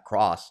throws that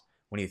cross,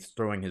 when he's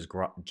throwing his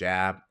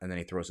jab and then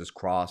he throws his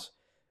cross,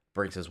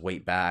 brings his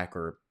weight back,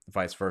 or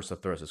vice versa,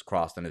 throws his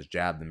cross, then his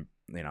jab, then,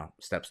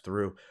 steps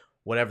through.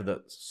 Whatever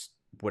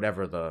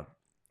the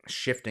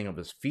shifting of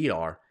his feet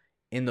are,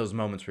 in those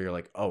moments where you're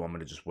like, oh, I'm going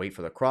to just wait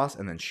for the cross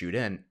and then shoot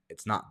in,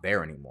 it's not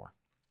there anymore.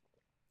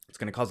 It's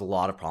going to cause a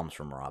lot of problems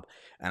for Merab.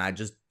 And I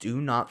just do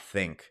not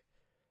think...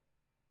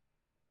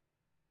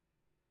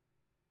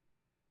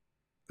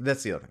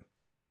 That's the other thing.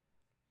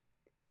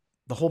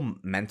 The whole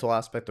mental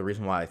aspect, the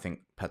reason why I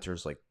think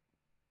Petr's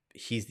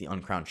he's the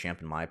uncrowned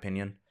champ in my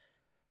opinion.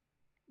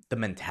 The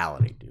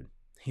mentality, dude.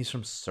 He's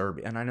from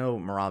Serbia. And I know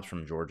Merab's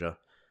from Georgia,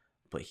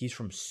 but he's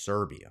from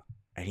Serbia.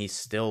 And he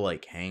still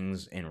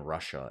hangs in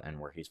Russia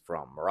and where he's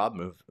from. Merab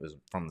moved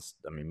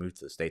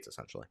to the States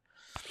essentially.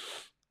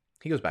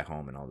 He goes back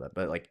home and all that.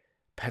 But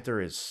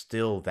Petr is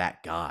still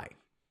that guy.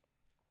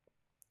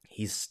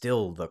 He's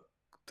still the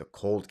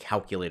cold,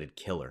 calculated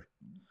killer.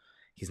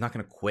 He's not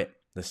going to quit.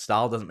 The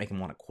style doesn't make him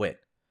want to quit.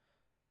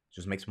 It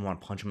just makes him want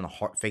to punch him in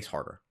the face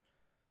harder.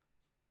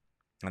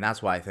 And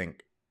that's why I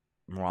think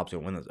Merab's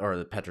going to win this,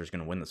 or Petr's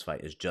going to win this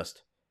fight, is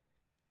just,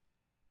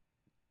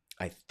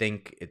 I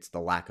think it's the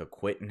lack of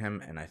quit in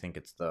him, and I think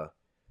it's the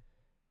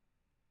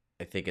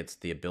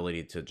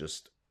ability to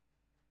just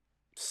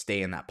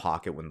stay in that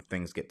pocket when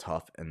things get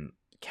tough and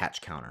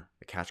catch counter.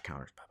 The catch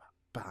counters.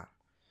 I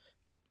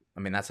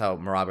mean, that's how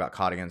Merab got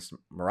caught against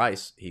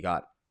Moraes. He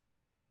got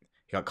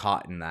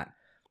caught in that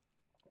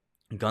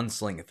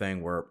gunsling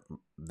thing where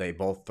they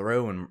both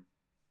threw and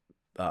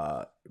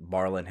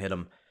Marlon hit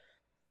him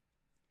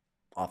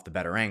off the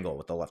better angle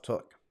with the left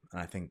hook.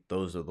 And I think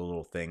those are the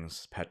little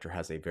things. Petr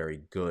has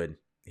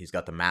he's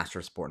got the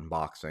master sport in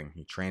boxing.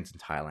 He trains in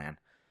Thailand.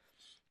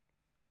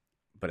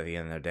 But at the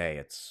end of the day,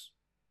 it's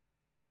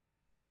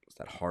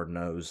that hard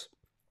nose,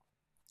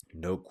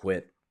 no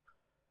quit,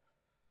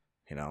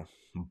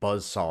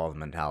 buzzsaw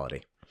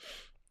mentality.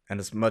 And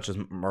as much as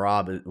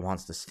Merab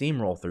wants to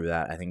steamroll through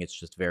that, I think it's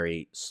just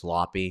very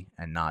sloppy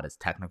and not as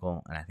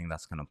technical. And I think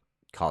that's going to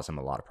cause him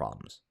a lot of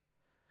problems.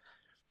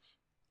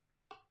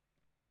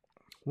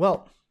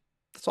 Well,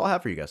 that's all I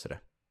have for you guys today.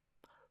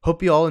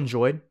 Hope you all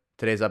enjoyed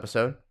today's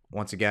episode.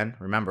 Once again,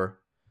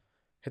 remember,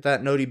 hit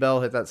that noti bell,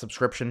 hit that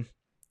subscription.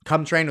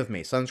 Come train with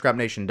me,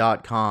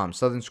 SouthernScrapNation.com.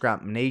 Southern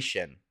Scrap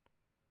Nation,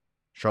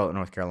 Charlotte,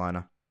 North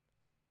Carolina.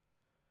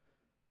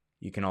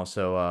 You can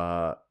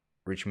also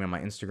reach me on my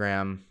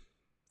Instagram,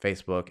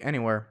 Facebook,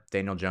 anywhere.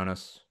 Daniel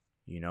Jonas,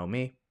 you know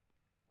me.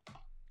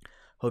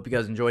 Hope you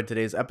guys enjoyed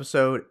today's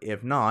episode.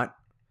 If not,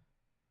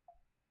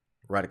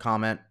 write a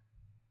comment,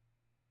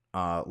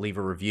 leave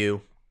a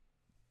review.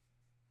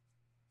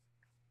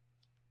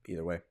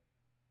 Either way,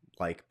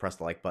 press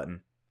the like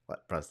button,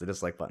 press the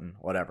dislike button,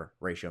 whatever.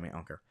 Ratio me, I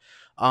don't care.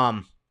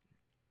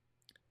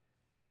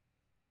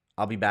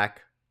 I'll be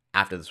back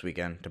after this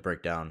weekend to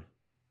break down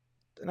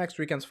the next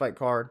weekend's fight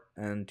card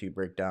and to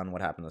break down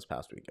what happened this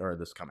past week or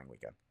this coming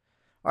weekend.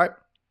 All right.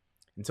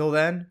 Until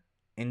then,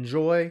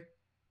 enjoy.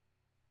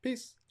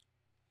 Peace.